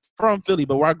mean, I'm from Philly,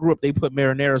 but where I grew up, they put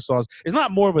marinara sauce. It's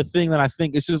not more of a thing than I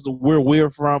think. It's just where we're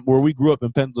from, where we grew up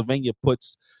in Pennsylvania,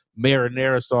 puts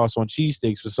marinara sauce on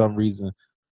cheesesteaks for some reason.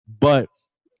 But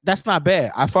that's not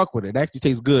bad. I fuck with it. It actually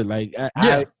tastes good. Like,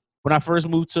 when I first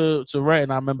moved to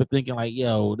Renton, I remember thinking like,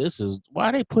 yo, this is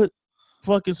why they put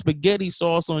fucking spaghetti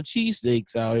sauce on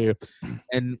cheesesteaks out here.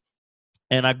 And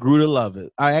I grew to love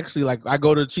it. I actually I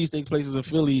go to cheesesteak places in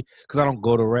Philly because I don't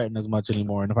go to Renton as much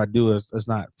anymore. And if I do, it's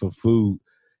not for food.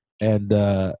 And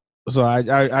so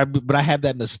but I have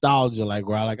that nostalgia, like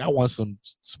where I want some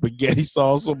spaghetti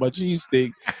sauce on my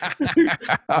cheesesteak.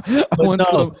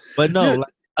 but no,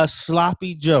 like, a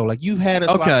sloppy Joe, like you've had a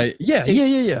sloppy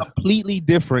completely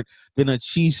different than a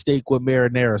cheesesteak with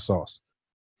marinara sauce.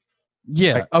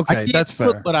 Yeah, okay, that's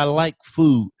fair. But I like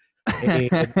food,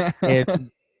 and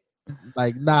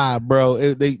like nah, bro.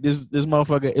 This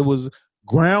motherfucker. It was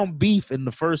ground beef in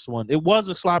the first one. It was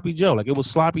a sloppy Joe, like it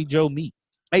was sloppy Joe meat.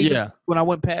 When I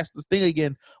went past this thing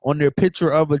again on their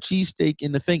picture of a cheesesteak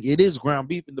in the thing, it is ground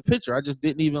beef in the picture. I just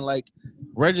didn't even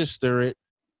register it.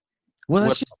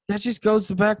 Well, that just goes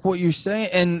back what you're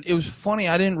saying, and it was funny.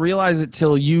 I didn't realize it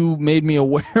till you made me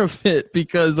aware of it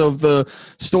because of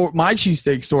my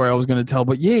cheesesteak story I was going to tell.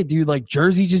 But yeah, dude, like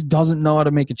Jersey just doesn't know how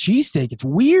to make a cheesesteak. It's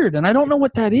weird, and I don't know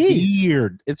what that is.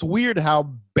 Weird. It's weird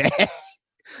how bad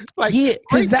Like, yeah,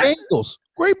 because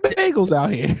great bagels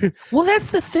out here. well,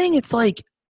 that's the thing. It's like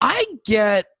I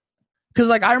get. Because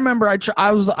like I remember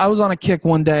I was on a kick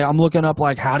one day. I'm looking up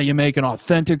like how do you make an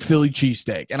authentic Philly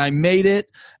cheesesteak, and I made it,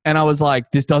 and I was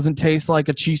like, this doesn't taste like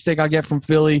a cheesesteak I get from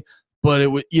Philly, but it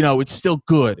would it's still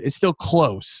good. It's still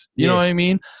close. You know what I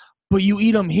mean? But you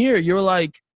eat them here, you're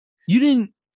like, did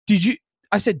you?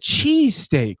 I said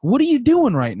cheesesteak. What are you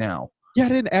doing right now? Yeah, I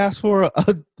didn't ask for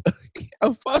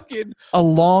a fucking a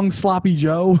long sloppy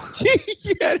Joe. Yeah,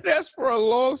 I didn't ask for a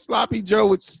long sloppy Joe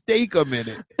with steakum in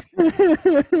it.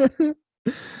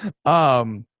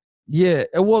 Yeah,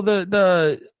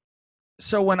 well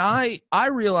so when I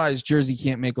realized Jersey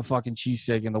can't make a fucking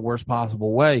cheesesteak in the worst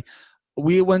possible way,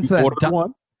 we went to that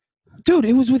one? Dude,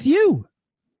 it was with you.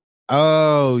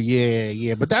 Oh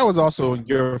yeah, but that was also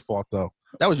your fault though.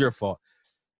 That was your fault.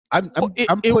 I'm putting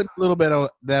a little bit of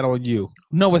that on you.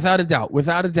 No, without a doubt.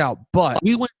 But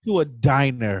we went to a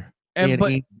diner and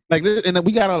we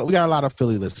got a lot of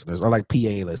Philly listeners or like PA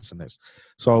listeners.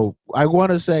 So I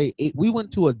want to say we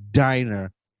went to a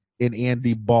diner and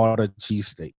Andy bought a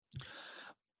cheesesteak.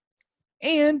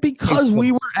 And because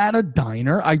we were at a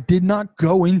diner, I did not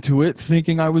go into it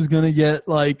thinking I was gonna get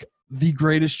like the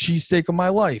greatest cheesesteak of my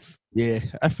life. Yeah,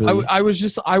 I feel I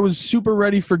was super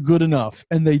ready for good enough,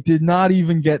 and they did not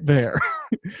even get there.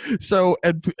 So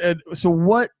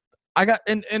what I got,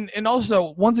 and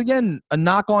also once again a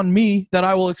knock on me that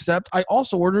I will accept. I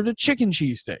also ordered a chicken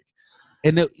cheesesteak.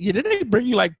 And didn't they bring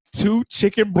you like 2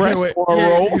 chicken breasts or a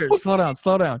roll? Here, slow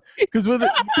down. Because with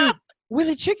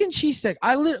a chicken cheesesteak,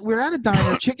 we're at a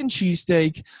diner, chicken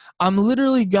cheesesteak. I'm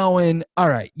literally going, all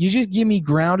right, you just give me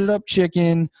grounded up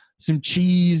chicken, some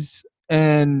cheese,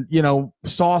 and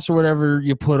sauce or whatever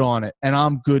you put on it, and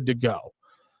I'm good to go.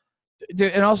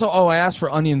 And also, I asked for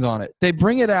onions on it. They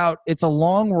bring it out. It's a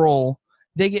long roll.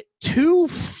 They get 2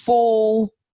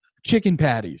 full chicken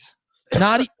patties.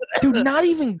 Not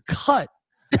even cut.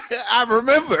 I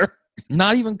remember.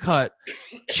 Not even cut.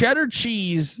 Cheddar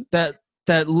cheese that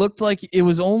looked like it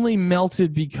was only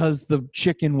melted because the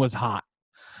chicken was hot.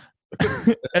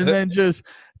 And then just,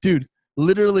 dude,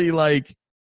 literally like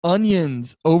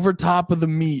onions over top of the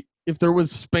meat. If there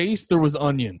was space, there was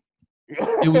onion.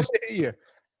 It was yeah.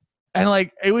 And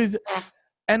like it was,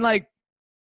 and like,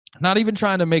 not even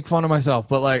trying to make fun of myself,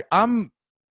 but like I'm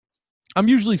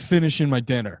usually finishing my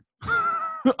dinner.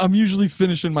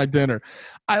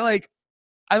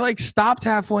 I stopped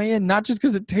halfway in, not just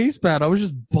because it tastes bad. I was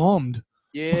just bummed.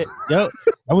 Yeah,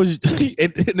 I was,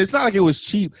 and it's not like it was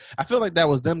cheap. I feel like that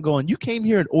was them going, you came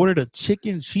here and ordered a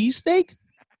chicken cheesesteak?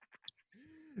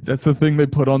 That's the thing they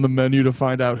put on the menu to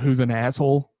find out who's an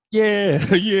asshole. Yeah.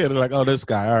 They're like, oh, this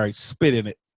guy. All right, spit in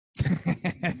it.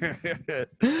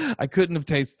 I couldn't have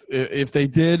tasted. If they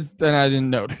did, then I didn't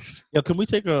notice. Yo, can we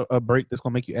take a break that's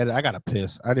gonna make you edit? I gotta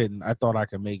piss. I thought I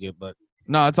could make it, but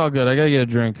no, it's all good. I gotta get a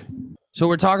drink. So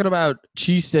we're talking about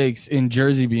cheesesteaks in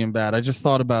Jersey being bad. I just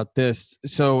thought about this.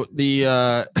 So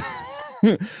the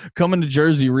coming to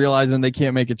Jersey, realizing they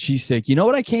can't make a cheesesteak. You know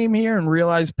what? I came here and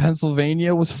realized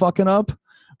Pennsylvania was fucking up.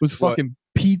 Was fucking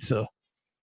pizza.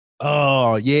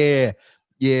 Oh yeah.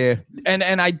 Yeah. And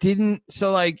I didn't.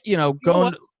 So like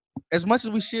going. As much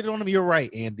as we shitted on them, you're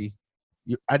right, Andy.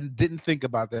 I didn't think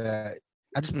about that.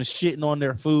 I just been shitting on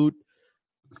their food.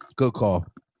 Good call.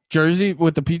 Jersey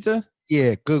with the pizza?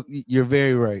 Yeah, good. You're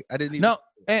very right. I didn't even. No,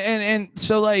 and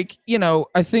so like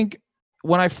I think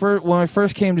when I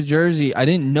first came to Jersey, I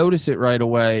didn't notice it right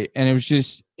away, and it was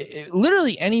just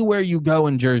literally anywhere you go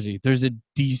in Jersey, there's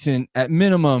at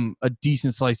minimum a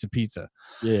decent slice of pizza.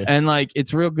 Yeah, and like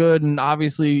it's real good, and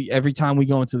obviously every time we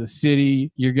go into the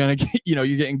city, you're gonna get you're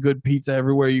getting good pizza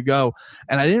everywhere you go.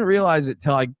 And I didn't realize it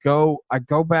till I go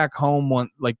back home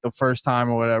like the first time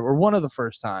or whatever, or one of the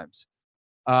first times.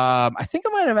 I think I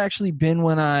might have actually been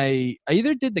when I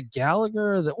either did the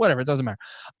Gallagher or whatever, it doesn't matter.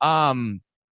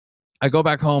 I go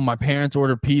back home, my parents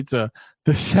order pizza.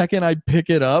 The second I pick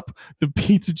it up, the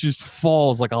pizza just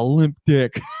falls like a limp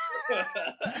dick.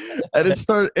 And it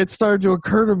started to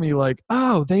occur to me like,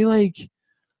 oh, they like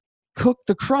cook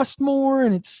the crust more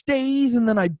and it stays, and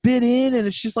then I bit in and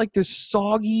it's just like this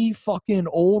soggy fucking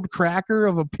old cracker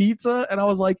of a pizza. And I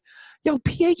was like, yo,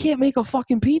 PA can't make a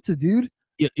fucking pizza, dude.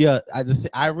 Yeah.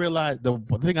 I realized the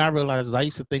thing I realized is I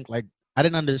used to think like I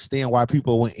didn't understand why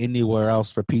people went anywhere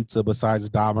else for pizza besides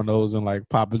Domino's and like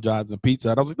Papa John's and pizza.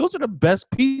 And I was like, those are the best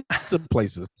pizza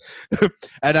places.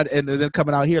 and then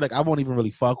coming out here, like I won't even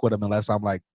really fuck with them unless I'm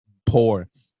like poor.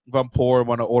 If I'm poor and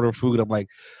want to order food, I'm like,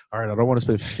 all right, I don't want to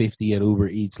spend 50 at Uber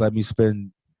Eats. Let me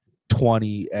spend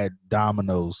 20 at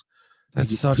Domino's.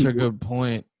 That's such a good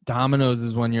point. Domino's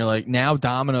is when you're like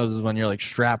Domino's is when you're like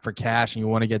strapped for cash and you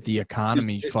want to get the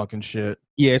economy fucking shit.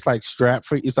 Yeah, it's like strap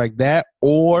free. It's like that,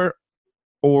 or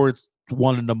it's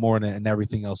 1 a.m. and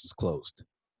everything else is closed.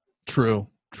 True.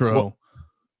 Well,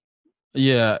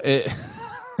 Yeah, it's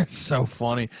so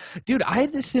funny. Dude, I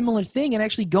had this similar thing, and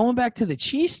actually going back to the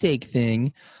cheesesteak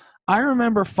thing, I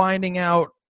remember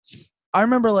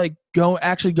like going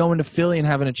to Philly and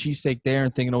having a cheesesteak there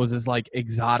and thinking it was this like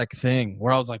exotic thing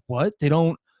where I was like, what? They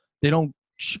don't,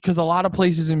 because a lot of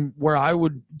places in where I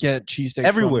would get cheesesteaks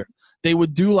everywhere. from, they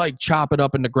would do like chop it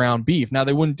up into ground beef. Now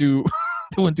they wouldn't do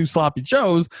sloppy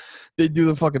joes. They'd do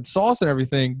the fucking sauce and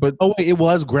everything. But oh wait, it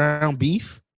was ground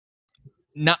beef.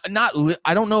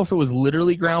 I don't know if it was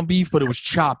literally ground beef, but it was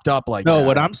chopped up like No, that.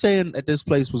 what I'm saying at this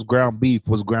place was ground beef.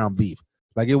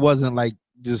 Like it wasn't like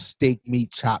just steak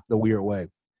meat chopped the weird way.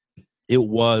 It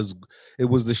was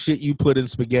the shit you put in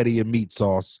spaghetti and meat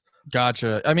sauce.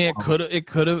 Gotcha. I mean, it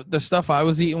could have the stuff I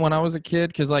was eating when I was a kid,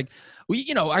 because like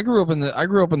I grew up in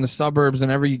the suburbs,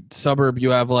 and every suburb you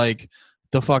have like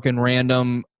the fucking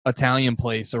random Italian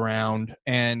place around,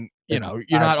 and you're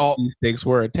not all things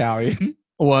were Italian.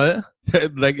 What?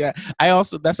 Like I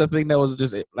also, that's the thing that was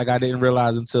just like I didn't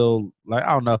realize until like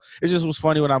I don't know. It just was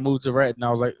funny when I moved to Red, and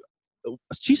I was like,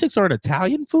 cheesesteaks are an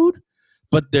Italian food,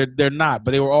 but they're not.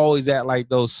 But they were always at like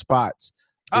those spots.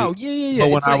 Oh yeah.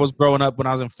 But when I was growing up, when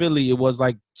I was in Philly, it was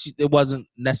like it wasn't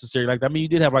necessary. Like I mean, you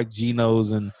did have like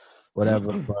Geno's and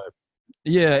whatever, but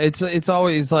yeah, it's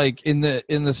always like in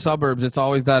the suburbs, it's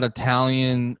always that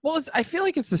Italian. Well, I feel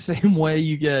like it's the same way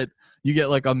you get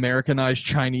like Americanized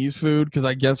Chinese food, because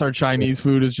I guess our Chinese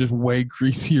food is just way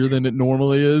greasier than it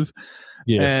normally is.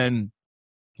 Yeah, and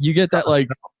you get that like.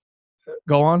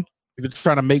 Go on. They're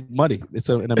trying to make money. It's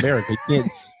in America.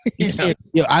 You can't.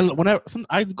 Yeah, whenever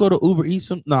I go to Uber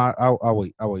Eats, I'll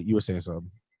wait. You were saying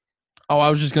something. Oh, I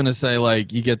was just gonna say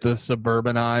like you get the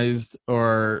suburbanized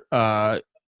or like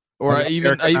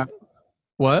even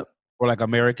what? Or like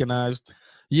Americanized.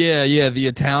 Yeah, the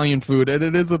Italian food, and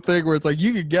it is a thing where it's like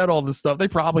you can get all this stuff. They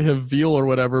probably have veal or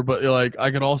whatever, but you're like, I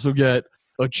could also get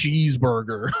a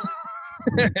cheeseburger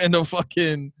and a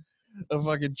fucking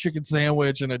chicken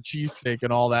sandwich and a cheesesteak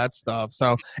and all that stuff.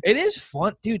 So it is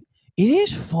fun, dude. It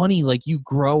is funny, like you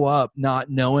grow up not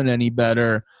knowing any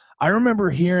better. I remember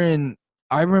hearing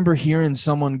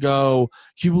someone go,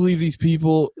 "Do you believe these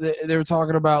people?" They were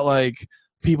talking about like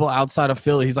people outside of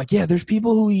Philly. He's like, "Yeah, there's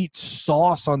people who eat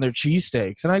sauce on their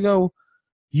cheesesteaks," and I go,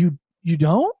 "You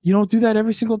don't do that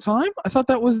every single time? I thought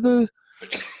that was the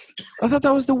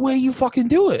way you fucking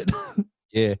do it."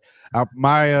 Yeah, I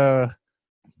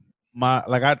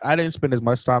didn't spend as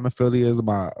much time in Philly as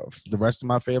the rest of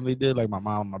my family did, like my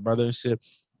mom and my brother and shit.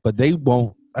 But they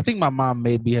won't. I think my mom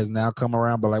maybe has now come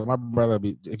around, but like my brother,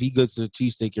 if he goes to a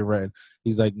cheesesteak in Red,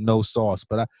 he's like no sauce.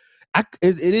 But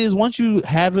it is, once you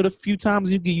have it a few times,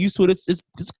 you get used to it. It's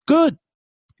good.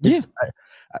 Yeah.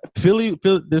 Philly,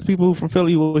 there's people from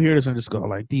Philly who will hear this and just go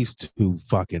like, these two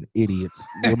fucking idiots.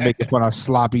 They're making fun of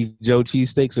sloppy Joe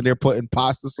cheesesteaks and they're putting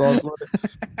pasta sauce on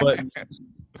it. But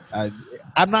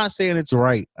I'm not saying it's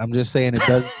right. I'm just saying it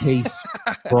does taste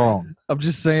wrong. I'm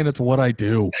just saying it's what I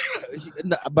do.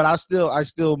 But I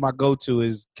still my go-to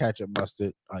is ketchup,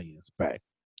 mustard, onions, bag,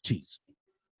 cheese.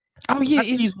 Oh yeah,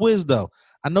 Cheese whiz though.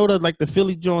 I know that like the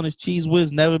Philly joint is cheese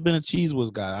whiz. Never been a cheese whiz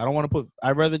guy. I don't want to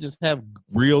I'd rather just have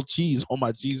real cheese on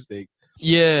my cheesesteak.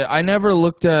 Yeah, I never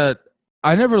looked at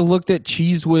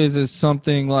cheese whiz as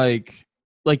something like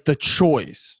the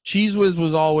choice. Cheese whiz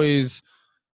was always,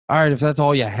 all right, if that's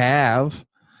all you have.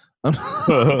 I'm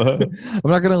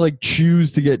not gonna like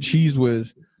choose to get cheese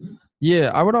whiz.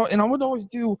 Yeah, I would always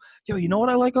do. Yo, you know what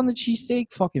I like on the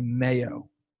cheesesteak? Fucking mayo.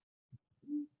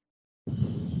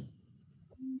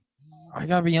 I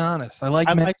gotta be honest. I like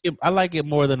it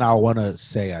more than I want to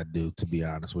say I do. To be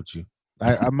honest with you,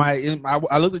 I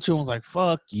looked at you and was like,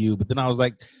 "Fuck you," but then I was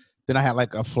like, then I had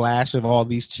like a flash of all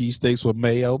these cheesesteaks with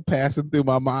mayo passing through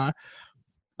my mind.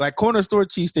 Like corner store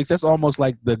cheesesteaks, that's almost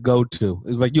like the go-to.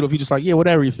 It's like, if you just like, yeah,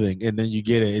 whatever you think, and then you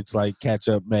get it, it's like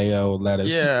ketchup, mayo, lettuce.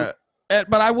 Yeah,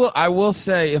 but I will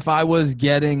say, if I was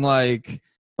getting like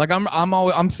I'm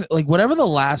like, whatever the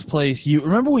last place you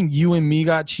remember when you and me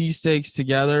got cheesesteaks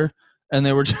together, and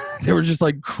they were just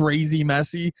like crazy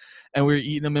messy, and we were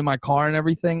eating them in my car and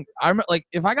everything. I remember, like,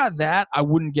 if I got that, I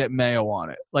wouldn't get mayo on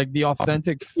it, like the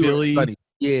authentic Philly.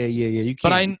 Yeah. You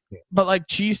can't. But like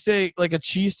cheesesteak, like a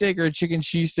cheesesteak or a chicken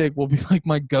cheesesteak will be like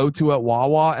my go-to at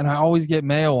Wawa, and I always get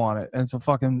mayo on it, and it's a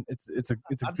fucking it's a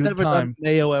I've good never time. Done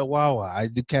mayo at Wawa. I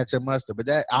do ketchup mustard, but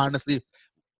that honestly,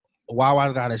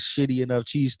 Wawa's got a shitty enough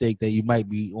cheesesteak that you might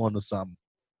be onto something.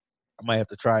 I might have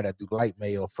to try that. Do light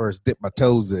mayo first. Dip my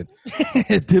toes in.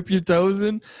 Dip your toes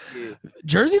in. Yeah.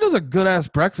 Jersey does a good ass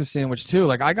breakfast sandwich too.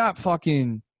 Like I got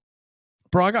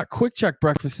Quick Check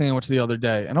breakfast sandwich the other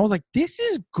day, and I was like, this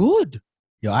is good.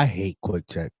 Yo, I hate Quick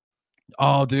Check.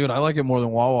 Oh, dude, I like it more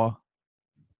than Wawa.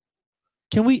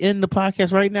 Can we end the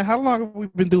podcast right now? How long have we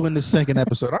been doing this second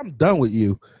episode? I'm done with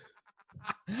you.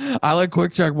 I like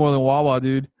Quick Check more than Wawa,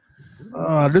 dude.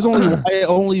 There's I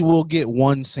only will get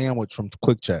one sandwich from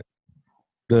Quick Check.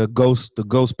 The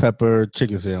ghost pepper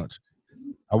chicken sandwich.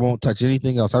 I won't touch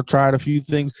anything else. I've tried a few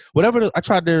things. I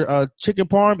tried their chicken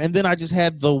parm, and then I just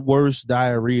had the worst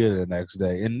diarrhea the next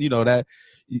day. And you know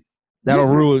that'll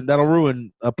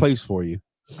ruin a place for you.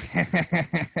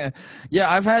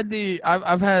 Yeah,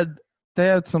 they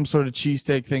had some sort of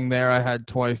cheesesteak thing there I had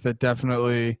twice that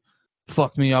definitely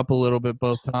fucked me up a little bit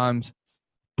both times.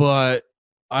 But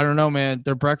I don't know, man.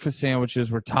 Their breakfast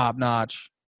sandwiches were top notch.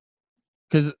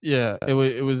 Cause yeah, it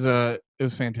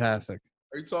was fantastic.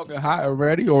 Are you talking hot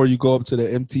already, or you go up to the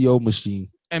MTO machine?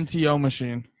 MTO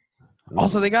machine.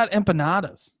 Also, they got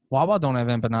empanadas. Wawa don't have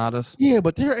empanadas. Yeah,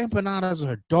 but their empanadas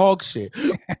are dog shit.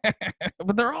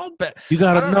 But they're all bad. You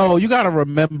gotta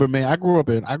remember, man. I grew up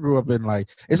in like I grew up in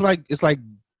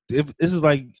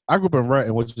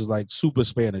Renton, which is like super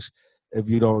Spanish, if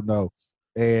you don't know.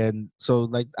 And so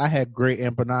like I had great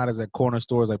empanadas at corner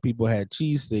stores, like people had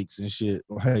cheesesteaks and shit.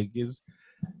 Like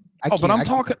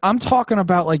I'm talking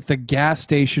about like the gas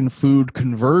station food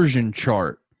conversion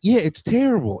chart. Yeah, it's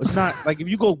terrible. It's not like if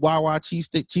you go Wawa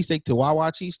cheesesteak to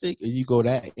Wawa cheesesteak, and you go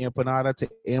that empanada to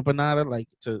empanada, like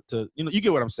to you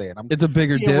get what I'm saying. It's a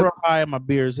bigger dip. Real high, my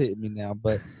beer is hitting me now,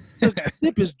 but the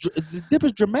dip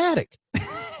is dramatic.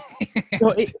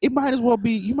 So it might as well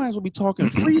be. You might as well be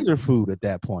talking freezer food at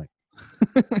that point.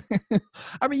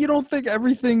 I mean, you don't think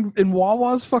everything in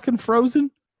Wawa is fucking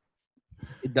frozen?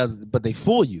 It does, but they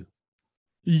fool you.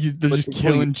 They're just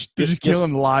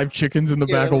killing live chickens in the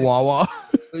back of Wawa.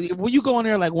 When you go in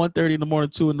there like 1:30 in the morning,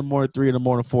 2 in the morning, 3 in the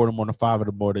morning, 4 in the morning, 5 in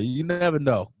the morning, you never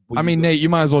know. I mean, Nate, you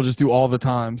might as well just do all the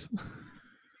times.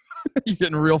 You're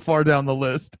getting real far down the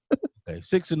list. Okay,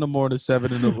 6 in the morning,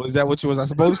 7 in the morning. Is that what you was I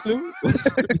supposed to?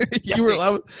 Yes.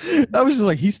 I was just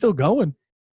like, he's still going.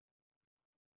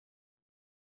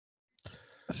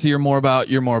 So you're more about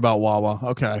Wawa.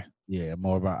 Okay. Yeah,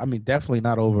 more about. I mean, definitely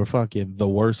not over fucking the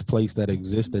worst place that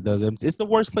exists that does MTO. It's the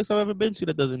worst place I've ever been to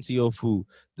that does MTO food.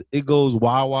 It goes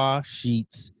Wawa,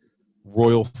 Sheetz,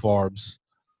 Royal Farms,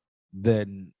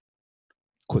 then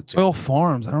Quick Check. Royal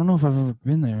Farms. I don't know if I've ever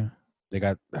been there. They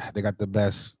got the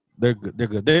best. They're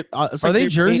good. Are they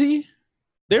Jersey?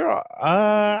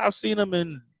 I've seen them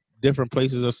in different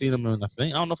places. I've seen them I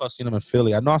don't know if I've seen them in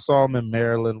Philly. I know I saw them in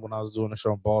Maryland when I was doing a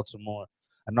show in Baltimore.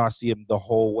 I know I see them the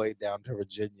whole way down to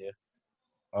Virginia.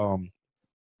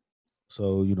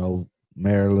 So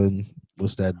Maryland,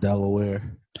 what's that?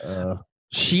 Delaware.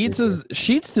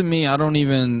 Sheetz to me. I don't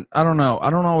know. I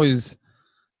don't always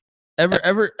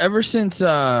ever since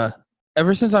I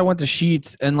went to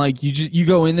Sheetz and like you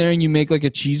go in there and you make like a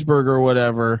cheeseburger or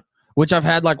whatever, which I've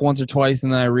had like once or twice,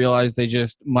 and then I realized they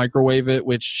just microwave it,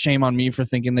 which shame on me for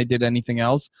thinking they did anything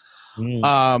else.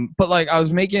 But like I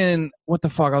was making like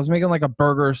a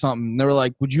burger or something. They were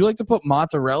like, would you like to put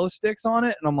mozzarella sticks on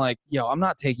it? And I'm like, yo, I'm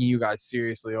not taking you guys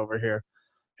seriously over here.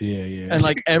 Yeah. And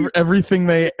like everything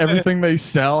they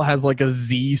sell has like a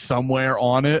Z somewhere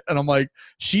on it. And I'm like,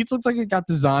 Sheetz looks like it got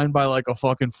designed by like a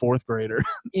fucking fourth grader.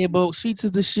 Yeah, but Sheetz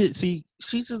is the shit. See,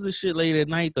 Sheetz is the shit late at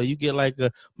night though. You get like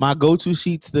my go-to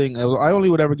Sheetz thing. I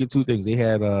only would ever get 2 things. They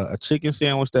had a chicken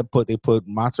sandwich that they put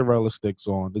mozzarella sticks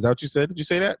on. Is that what you said? Did you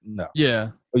say that? No.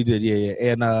 Yeah. Oh, you did. Yeah.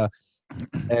 And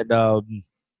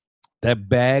that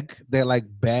bag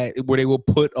where they will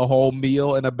put a whole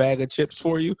meal in a bag of chips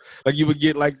for you. Like you would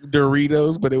get like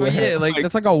Doritos, but it would have like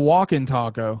that's like a walk-in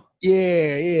taco.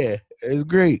 Yeah. It's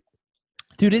great.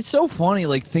 Dude, it's so funny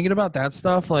like thinking about that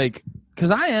stuff like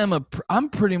cuz I'm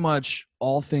pretty much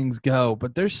all things go,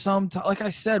 but there's some like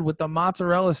I said with the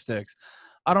mozzarella sticks.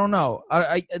 I don't know.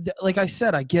 I like I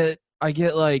said I get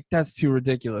like that's too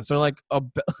ridiculous, or like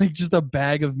just a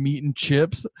bag of meat and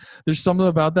chips. There's something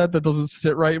about that doesn't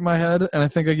sit right in my head, and I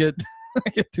think I get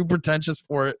too pretentious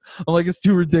for it. I'm like, it's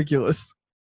too ridiculous.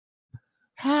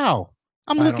 How?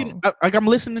 I'm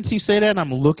listening to you say that, and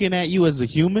I'm looking at you as a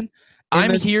human.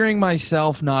 I'm hearing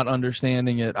myself not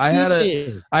understanding it. I had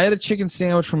a chicken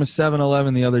sandwich from a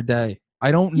 7-Eleven the other day.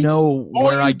 I don't know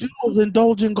where I do is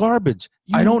indulge in garbage.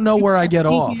 I don't know where I get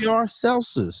off. PBR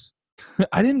Celsius.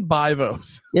 I didn't buy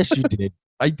those. Yes, you did.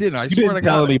 I didn't. I You swear didn't to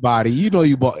tell God, anybody. You know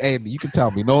you bought. Andy, you can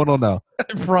tell me. No. I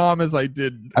promise I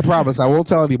didn't. I promise I won't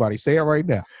tell anybody. Say it right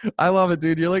now. I love it,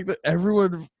 dude. You're like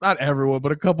everyone, not everyone,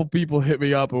 but a couple people hit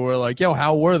me up and were like, "Yo,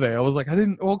 how were they?" I was like, "I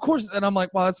didn't." Well, of course, and I'm like,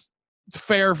 "Well, it's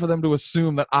fair for them to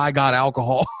assume that I got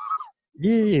alcohol."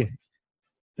 Yeah.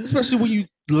 Especially when you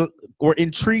were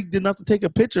intrigued enough to take a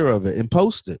picture of it and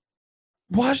post it.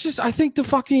 Well, it's just, I think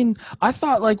I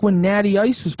thought like when Natty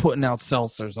Ice was putting out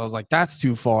seltzers, I was like, that's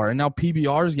too far. And now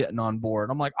PBR is getting on board.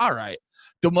 I'm like, all right.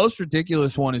 The most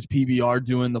ridiculous one is PBR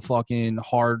doing the fucking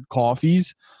hard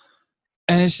coffees.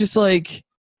 And it's just like,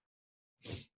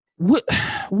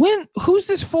 who's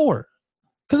this for?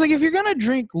 Because like, if you're going to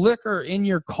drink liquor in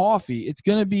your coffee, it's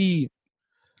going to be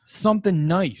something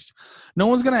nice. No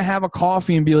one's going to have a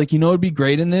coffee and be like, you know, it'd be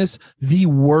great in this, the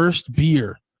worst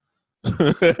beer.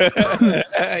 Yeah.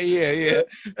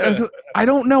 I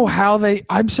don't know how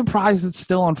I'm surprised it's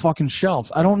still on fucking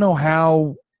shelves. I don't know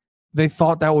how they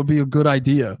thought that would be a good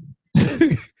idea.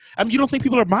 I mean, you don't think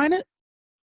people are buying it?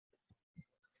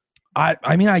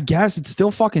 I mean, I guess it's still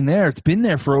fucking there. It's been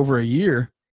there for over a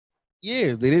year.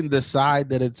 Yeah, they didn't decide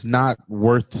that it's not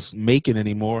worth making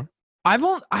anymore.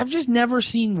 I've just never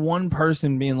seen one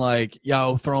person being like,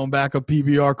 yo, throwing back a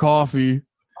PBR coffee.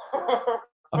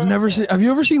 Have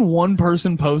you ever seen one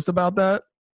person post about that?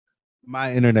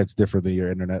 My internet's different than your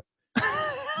internet.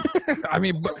 I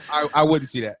mean, I wouldn't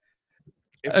see that.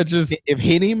 If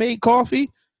Henny made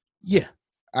coffee, yeah,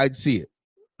 I'd see it.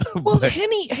 Well,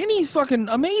 Henny's fucking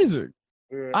amazing.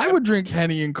 I would drink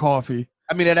Henny and coffee.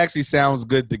 I mean, that actually sounds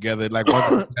good together. Like once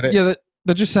I said it, yeah,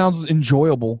 that just sounds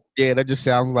enjoyable. Yeah, that just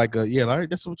sounds like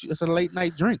that's a late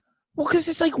night drink. Well, because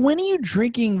it's like, when are you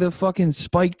drinking the fucking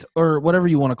spiked or whatever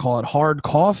you want to call it, hard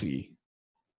coffee?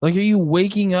 Like, are you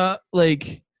waking up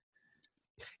like...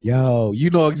 Yo, you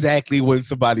know exactly when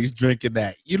somebody's drinking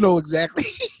that. You know exactly.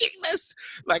 That's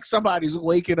like somebody's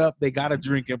waking up. They got a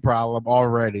drinking problem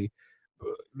already.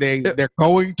 They're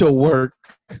going to work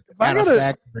at a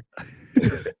factory.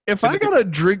 If I got a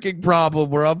drinking problem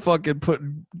where I'm fucking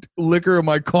putting liquor in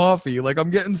my coffee, like I'm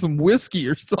getting some whiskey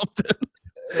or something.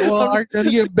 Well,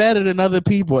 you're better than other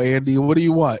people, Andy. What do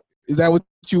you want? Is that what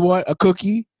you want? A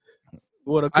cookie?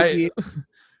 What, a cookie?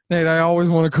 Nate, I always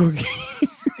want a cookie.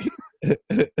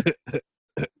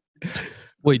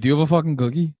 Wait, do you have a fucking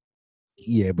cookie?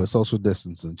 Yeah, but social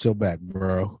distancing. Chill back,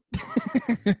 bro.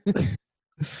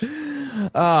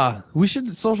 We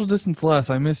should social distance less.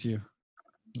 I miss you.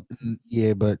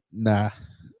 Yeah, but nah.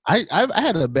 I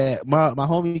had a bad. My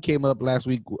homie came up last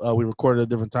week. We recorded at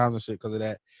different times and shit because of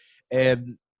that,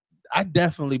 and I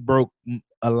definitely broke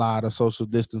a lot of social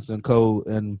distancing code.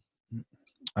 And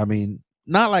I mean,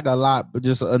 not like a lot, but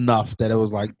just enough that it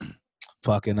was like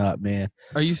fucking up, man.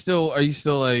 Are you still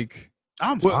like?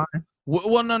 I'm fine.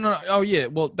 Well, no. Oh yeah,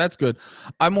 well that's good.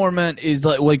 I more meant is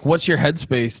like what's your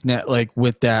headspace net like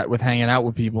with hanging out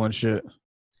with people and shit.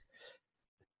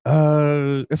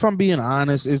 If I'm being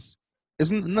honest,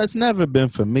 it's never been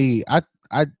for me.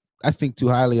 I think too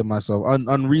highly of myself,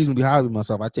 unreasonably highly of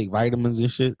myself. I take vitamins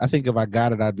and shit. I think if I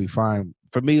got it, I'd be fine.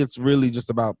 For me, it's really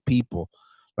just about people.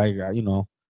 Like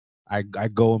I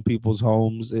go in people's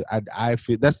homes. I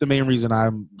feel that's the main reason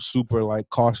I'm super like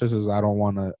cautious. Is I don't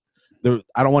want to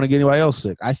get anybody else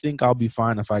sick. I think I'll be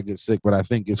fine if I get sick, but I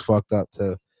think it's fucked up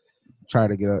to try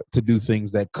to do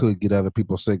things that could get other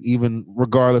people sick, even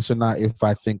regardless or not if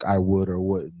I think I would or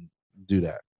wouldn't do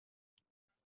that.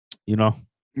 You know?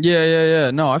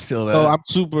 Yeah. No, I feel that. So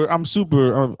I'm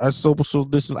super. I social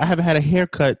distance. I haven't had a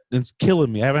haircut. It's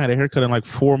killing me. I haven't had a haircut in like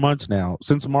 4 months now,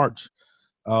 since March.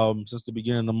 Since the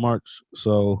beginning of March.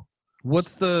 So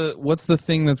what's the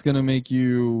thing that's gonna make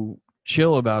you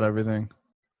chill about everything?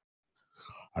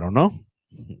 I don't know.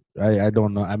 I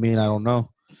don't know. I mean, I don't know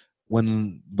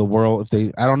when the world,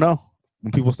 I don't know,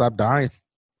 when people stop dying,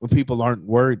 when people aren't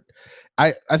worried.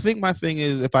 I think my thing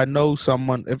is, if I know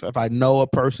someone, if I know a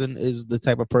person is the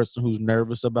type of person who's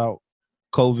nervous about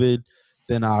COVID,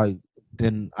 then I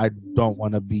don't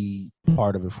want to be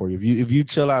part of it for you. If you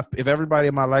chill out, if everybody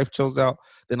in my life chills out,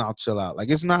 then I'll chill out. Like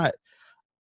it's not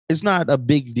a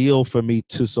big deal for me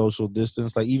to social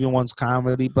distance. Like even once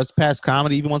comedy, but past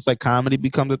comedy, even once like comedy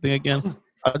becomes a thing again,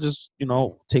 I'll just,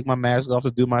 take my mask off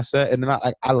to do my set. And then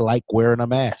I like wearing a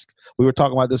mask. We were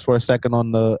talking about this for a second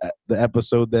on the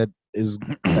episode that is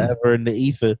ever in the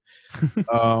ether.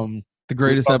 The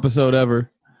greatest episode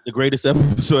ever. The greatest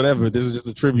episode ever. This is just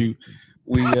a tribute.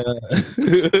 I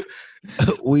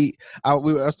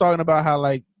was talking about how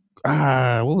like,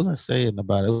 what was I saying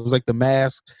about it? It was like the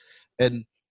mask and,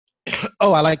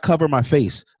 I like cover my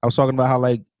face. I was talking about how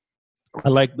like, I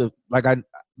like the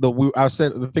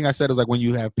thing I said was like when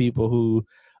you have people who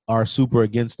are super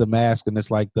against the mask, and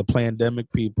it's like the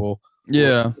pandemic people,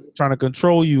 Yeah, trying to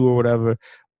control you or whatever.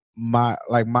 My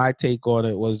take on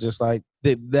it was just like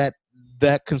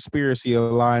that conspiracy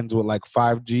aligns with like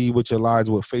 5G, which aligns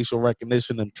with facial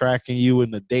recognition and tracking you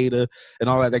and the data and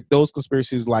all that. Like those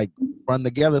conspiracies like run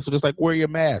together. So just like wear your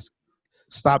mask,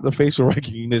 stop the facial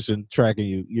recognition tracking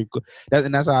you.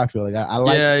 And that's how I feel. Like I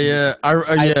like. yeah. I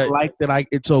like that.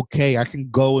 It's okay. I can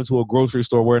go into a grocery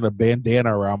store wearing a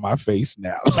bandana around my face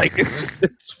now. Like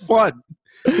it's fun.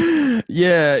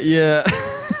 Yeah.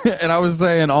 And I was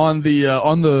saying on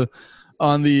the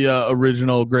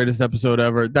original greatest episode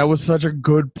ever, that was such a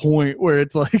good point where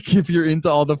it's like, if you're into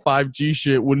all the 5G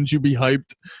shit, wouldn't you be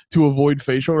hyped to avoid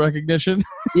facial recognition?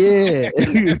 Yeah.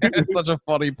 It's such a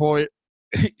funny point.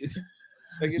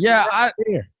 Like I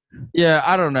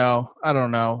don't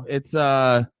know. It's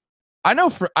I know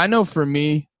for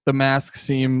me, the masks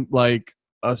seem like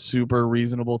a super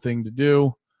reasonable thing to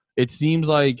do. It seems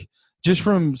like just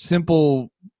from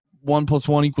simple 1 +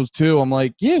 1 = 2, I'm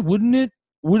like, yeah, wouldn't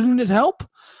it help?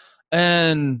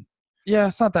 And yeah,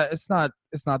 it's not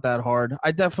that hard.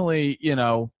 I definitely,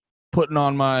 putting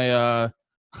on my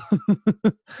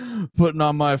putting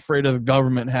on my afraid of the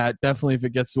government hat, definitely if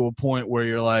it gets to a point where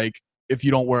you're like, if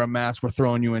you don't wear a mask, we're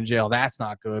throwing you in jail, that's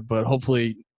not good. But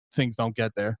hopefully things don't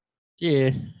get there.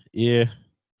 Yeah.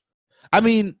 I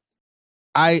mean,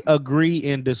 I agree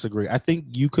and disagree. I think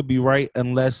you could be right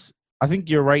I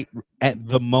think you're right at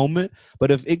the moment,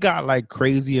 but if it got like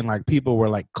crazy and like people were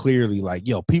like clearly like,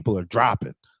 yo, people are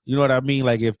dropping. You know what I mean?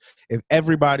 Like if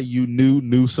everybody you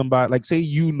knew somebody, like say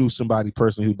you knew somebody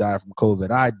person who died from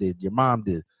COVID, I did, your mom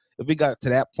did. If it got to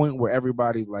that point where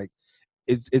everybody's like,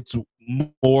 it's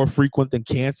more frequent than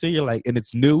cancer, you're like, and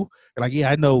it's new, you're like,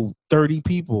 yeah, I know 30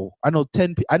 people, I know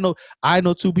 10 I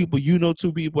know 2 people, you know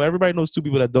 2 people, everybody knows 2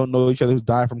 people that don't know each other who's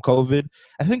died from COVID.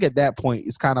 I think at that point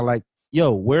it's kind of like,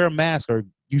 yo, wear a mask or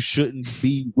you shouldn't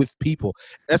be with people.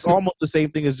 That's almost the same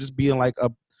thing as just being like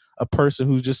a person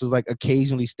who just is like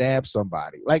occasionally stabs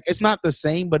somebody. Like it's not the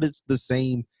same, but it's the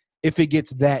same if it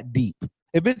gets that deep.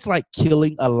 If it's like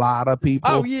killing a lot of people.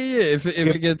 Oh yeah. If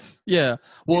it gets, yeah.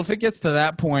 Well, if it gets to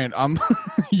that point,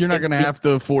 you're not gonna have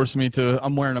to force me to.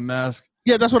 I'm wearing a mask.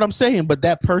 Yeah, that's what I'm saying. But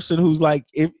that person who's like,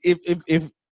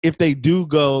 if they do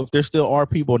go, if there still are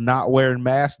people not wearing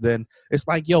masks, then it's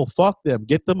like, yo, fuck them.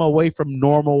 Get them away from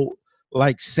normal,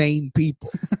 like sane people.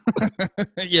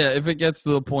 Yeah, if it gets to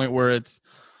the point where it's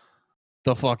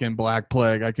the fucking Black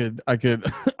Plague, I could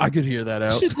hear that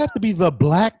out. It shouldn't have to be the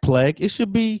Black Plague. It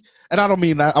should be, and I don't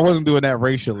mean that, I wasn't doing that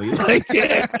racially. Like,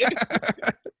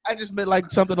 I just meant like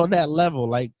something on that level.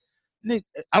 Like, Nick,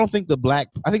 I think the Black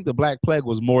Plague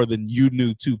was more than you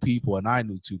knew 2 people and I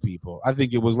knew 2 people. I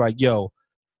think it was like, yo,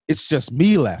 it's just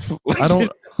me left. Like,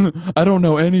 I don't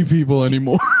know any people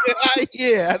anymore.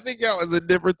 Yeah, I think that was a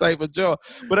different type of joke.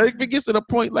 But I think it gets to the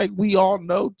point like we all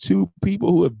know 2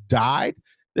 people who have died.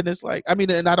 Then it's like, I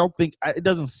mean, and I don't think it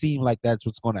doesn't seem like that's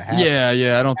what's going to happen.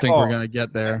 Yeah, I don't think we're gonna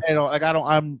get there.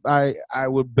 I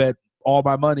would bet all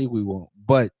my money we won't.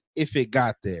 But if it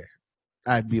got there,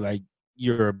 I'd be like,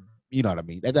 you know what I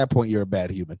mean. At that point, you're a bad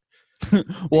human.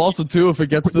 Well, also too, if it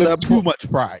gets to that too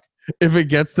much pride. If it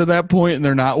gets to that point and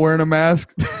they're not wearing a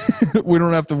mask, we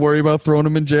don't have to worry about throwing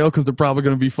them in jail because they're probably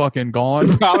gonna be fucking gone.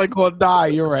 They're probably gonna die.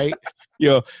 You're right.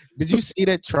 Yo, did you see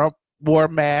that Trump wore a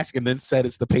mask and then said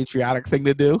it's the patriotic thing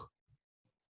to do?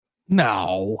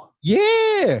 No.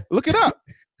 Yeah, look it up.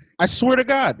 I swear to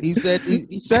God, he said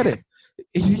it.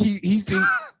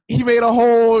 He made a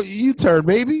whole U-turn,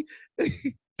 baby.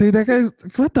 Dude, that guy's,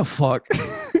 what the fuck?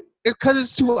 Because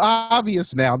it's too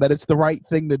obvious now that it's the right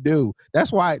thing to do.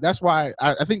 That's why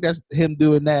I think that's him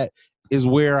doing that is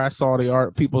where I saw the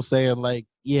art people saying like,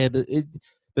 yeah,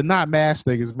 the not mask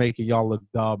thing is making y'all look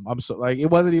dumb. I'm so like, it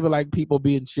wasn't even like people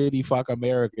being shitty, fuck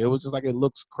America. It was just like, it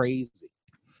looks crazy.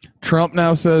 Trump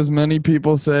now says many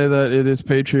people say that it is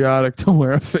patriotic to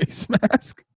wear a face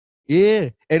mask. Yeah,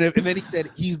 and then he said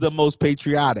he's the most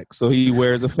patriotic, so he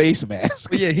wears a face mask.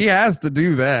 But yeah, he has to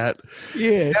do that.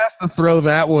 Yeah, he has to throw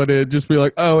that one in. Just be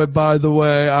like, oh, and by the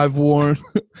way, I've worn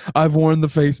the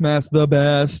face mask the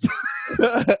best.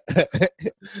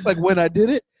 Like when I did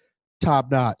it,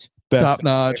 top notch, best top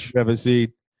notch I've ever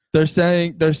seen. They're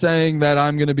saying that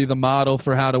I'm going to be the model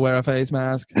for how to wear a face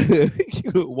mask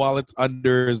while it's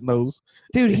under his nose.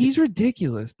 Dude, he's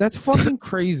ridiculous. That's fucking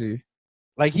crazy.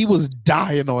 Like he was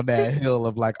dying on that hill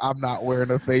of like, I'm not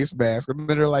wearing a face mask. And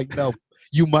then they're like, no,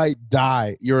 you might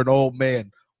die. You're an old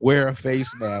man. Wear a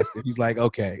face mask. And he's like,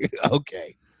 okay.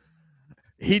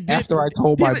 He did, after I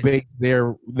told my base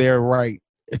they're right.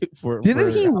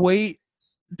 Didn't he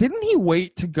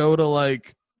wait to go to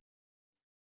like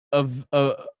of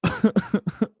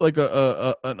like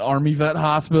an army vet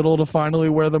hospital to finally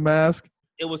wear the mask?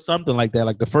 It was something like that.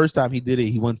 Like the first time he did it,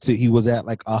 he was at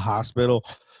like a hospital.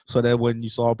 So that when you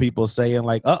saw people saying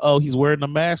like, he's wearing a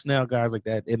mask now, guys, like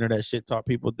that internet shit talk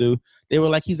people do, they were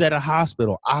like, he's at a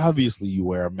hospital. Obviously you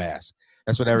wear a mask.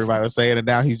 That's what everybody was saying. And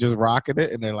now he's just rocking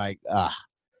it. And they're like,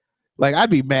 like I'd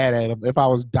be mad at him if I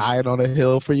was dying on a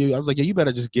hill for you. I was like, yeah, you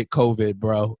better just get COVID,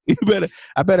 bro.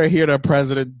 I better hear the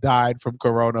president died from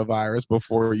coronavirus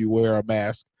before you wear a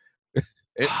mask.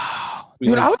 Dude, I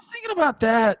was thinking about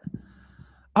that.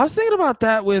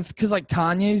 Because like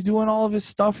Kanye's doing all of his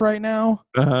stuff right now,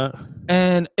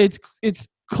 and it's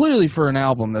clearly for an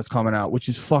album that's coming out, which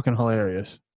is fucking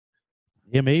hilarious.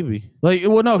 Yeah, maybe. Like,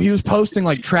 well, no, he was posting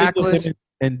like track lists.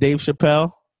 And Dave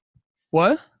Chappelle.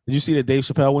 What? Did you see that Dave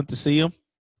Chappelle went to see him?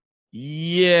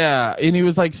 Yeah, and he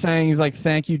was like saying, he's like,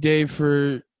 "Thank you, Dave,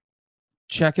 for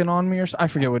checking on me," or I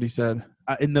forget what he said.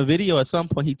 In the video, at some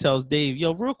point, he tells Dave,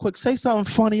 yo, real quick, say something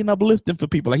funny and uplifting for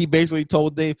people. Like, he basically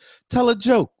told Dave, tell a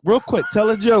joke, real quick,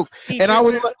 tell a joke. And I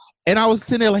was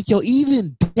sitting there like, yo,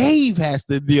 even Dave has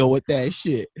to deal with that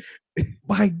shit.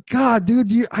 My God,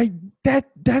 dude,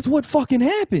 that's what fucking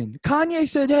happened. Kanye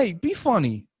said, hey, be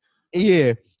funny.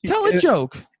 Yeah. Tell a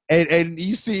joke. And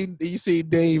you see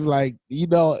Dave, like, you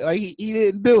know, like he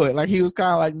didn't do it. Like he was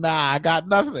kind of like, nah, I got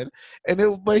nothing.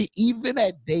 But even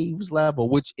at Dave's level,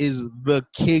 which is the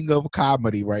king of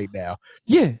comedy right now.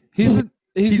 Yeah, he's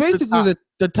basically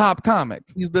the top comic.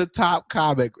 He's the top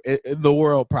comic in the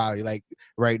world, probably, like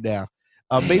right now.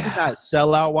 Maybe not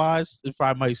sellout wise. If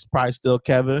I might probably still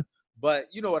Kevin, but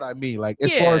you know what I mean. Like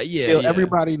as far as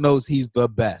everybody knows, he's the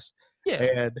best.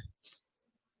 Yeah.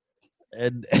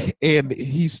 And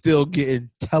he's still getting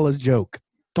tell a joke.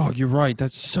 Dog, you're right.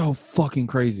 That's so fucking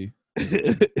crazy.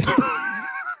 He's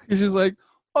just like,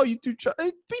 oh, you do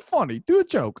be funny, do a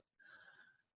joke.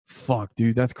 Fuck,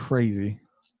 dude, that's crazy.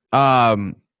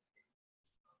 I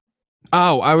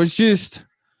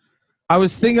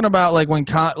was thinking about like when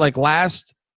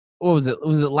last, what was it?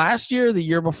 Was it last year or the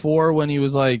year before when he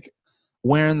was like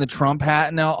wearing the Trump hat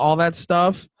and all that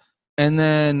stuff? And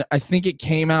then I think it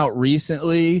came out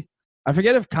recently. I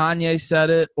forget if Kanye said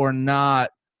it or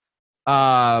not,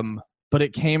 but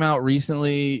it came out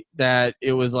recently that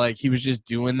it was like he was just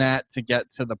doing that to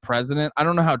get to the president. I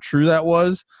don't know how true that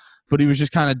was, but he was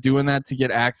just kind of doing that to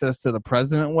get access to the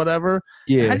president, whatever.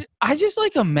 Yeah. I just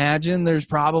like imagine there's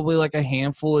probably like a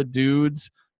handful of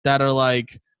dudes that are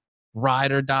like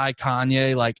ride or die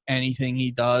Kanye, like anything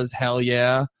he does, hell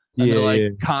yeah. And they're like,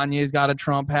 Kanye's got a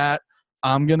Trump hat.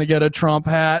 I'm going to get a Trump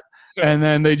hat. And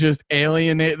then they just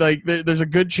alienate, like there's a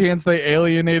good chance they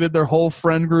alienated their whole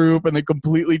friend group and they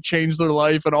completely changed their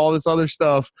life and all this other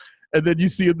stuff. And then you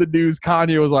see in the news,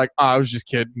 Kanye was like, I was just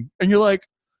kidding. And you're like,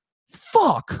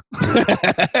 fuck.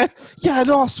 Yeah, I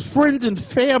lost friends and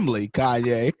family,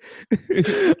 Kanye.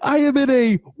 I am in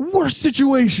a worse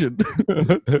situation.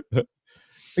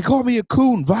 They call me a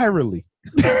coon virally.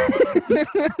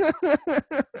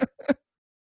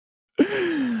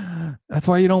 That's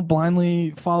why you don't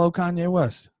blindly follow Kanye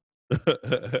West.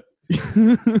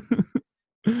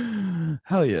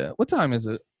 Hell yeah. What time is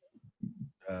it?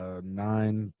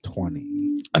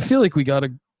 9:20. I feel like we got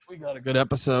a good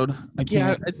episode.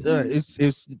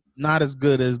 It's not as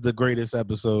good as the greatest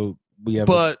episode we ever.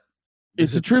 But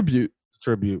it's a tribute.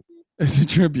 It's a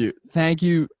tribute. Thank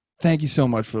you so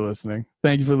much for listening.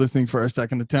 Thank you for listening for our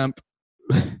second attempt.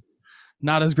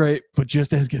 Not as great, but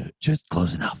just as good. Just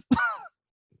close enough.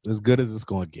 As good as it's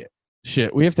going to get.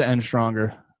 Shit, we have to end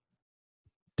stronger.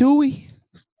 Do we?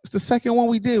 It's the second one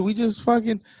we did. We just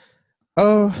fucking,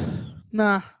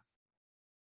 nah.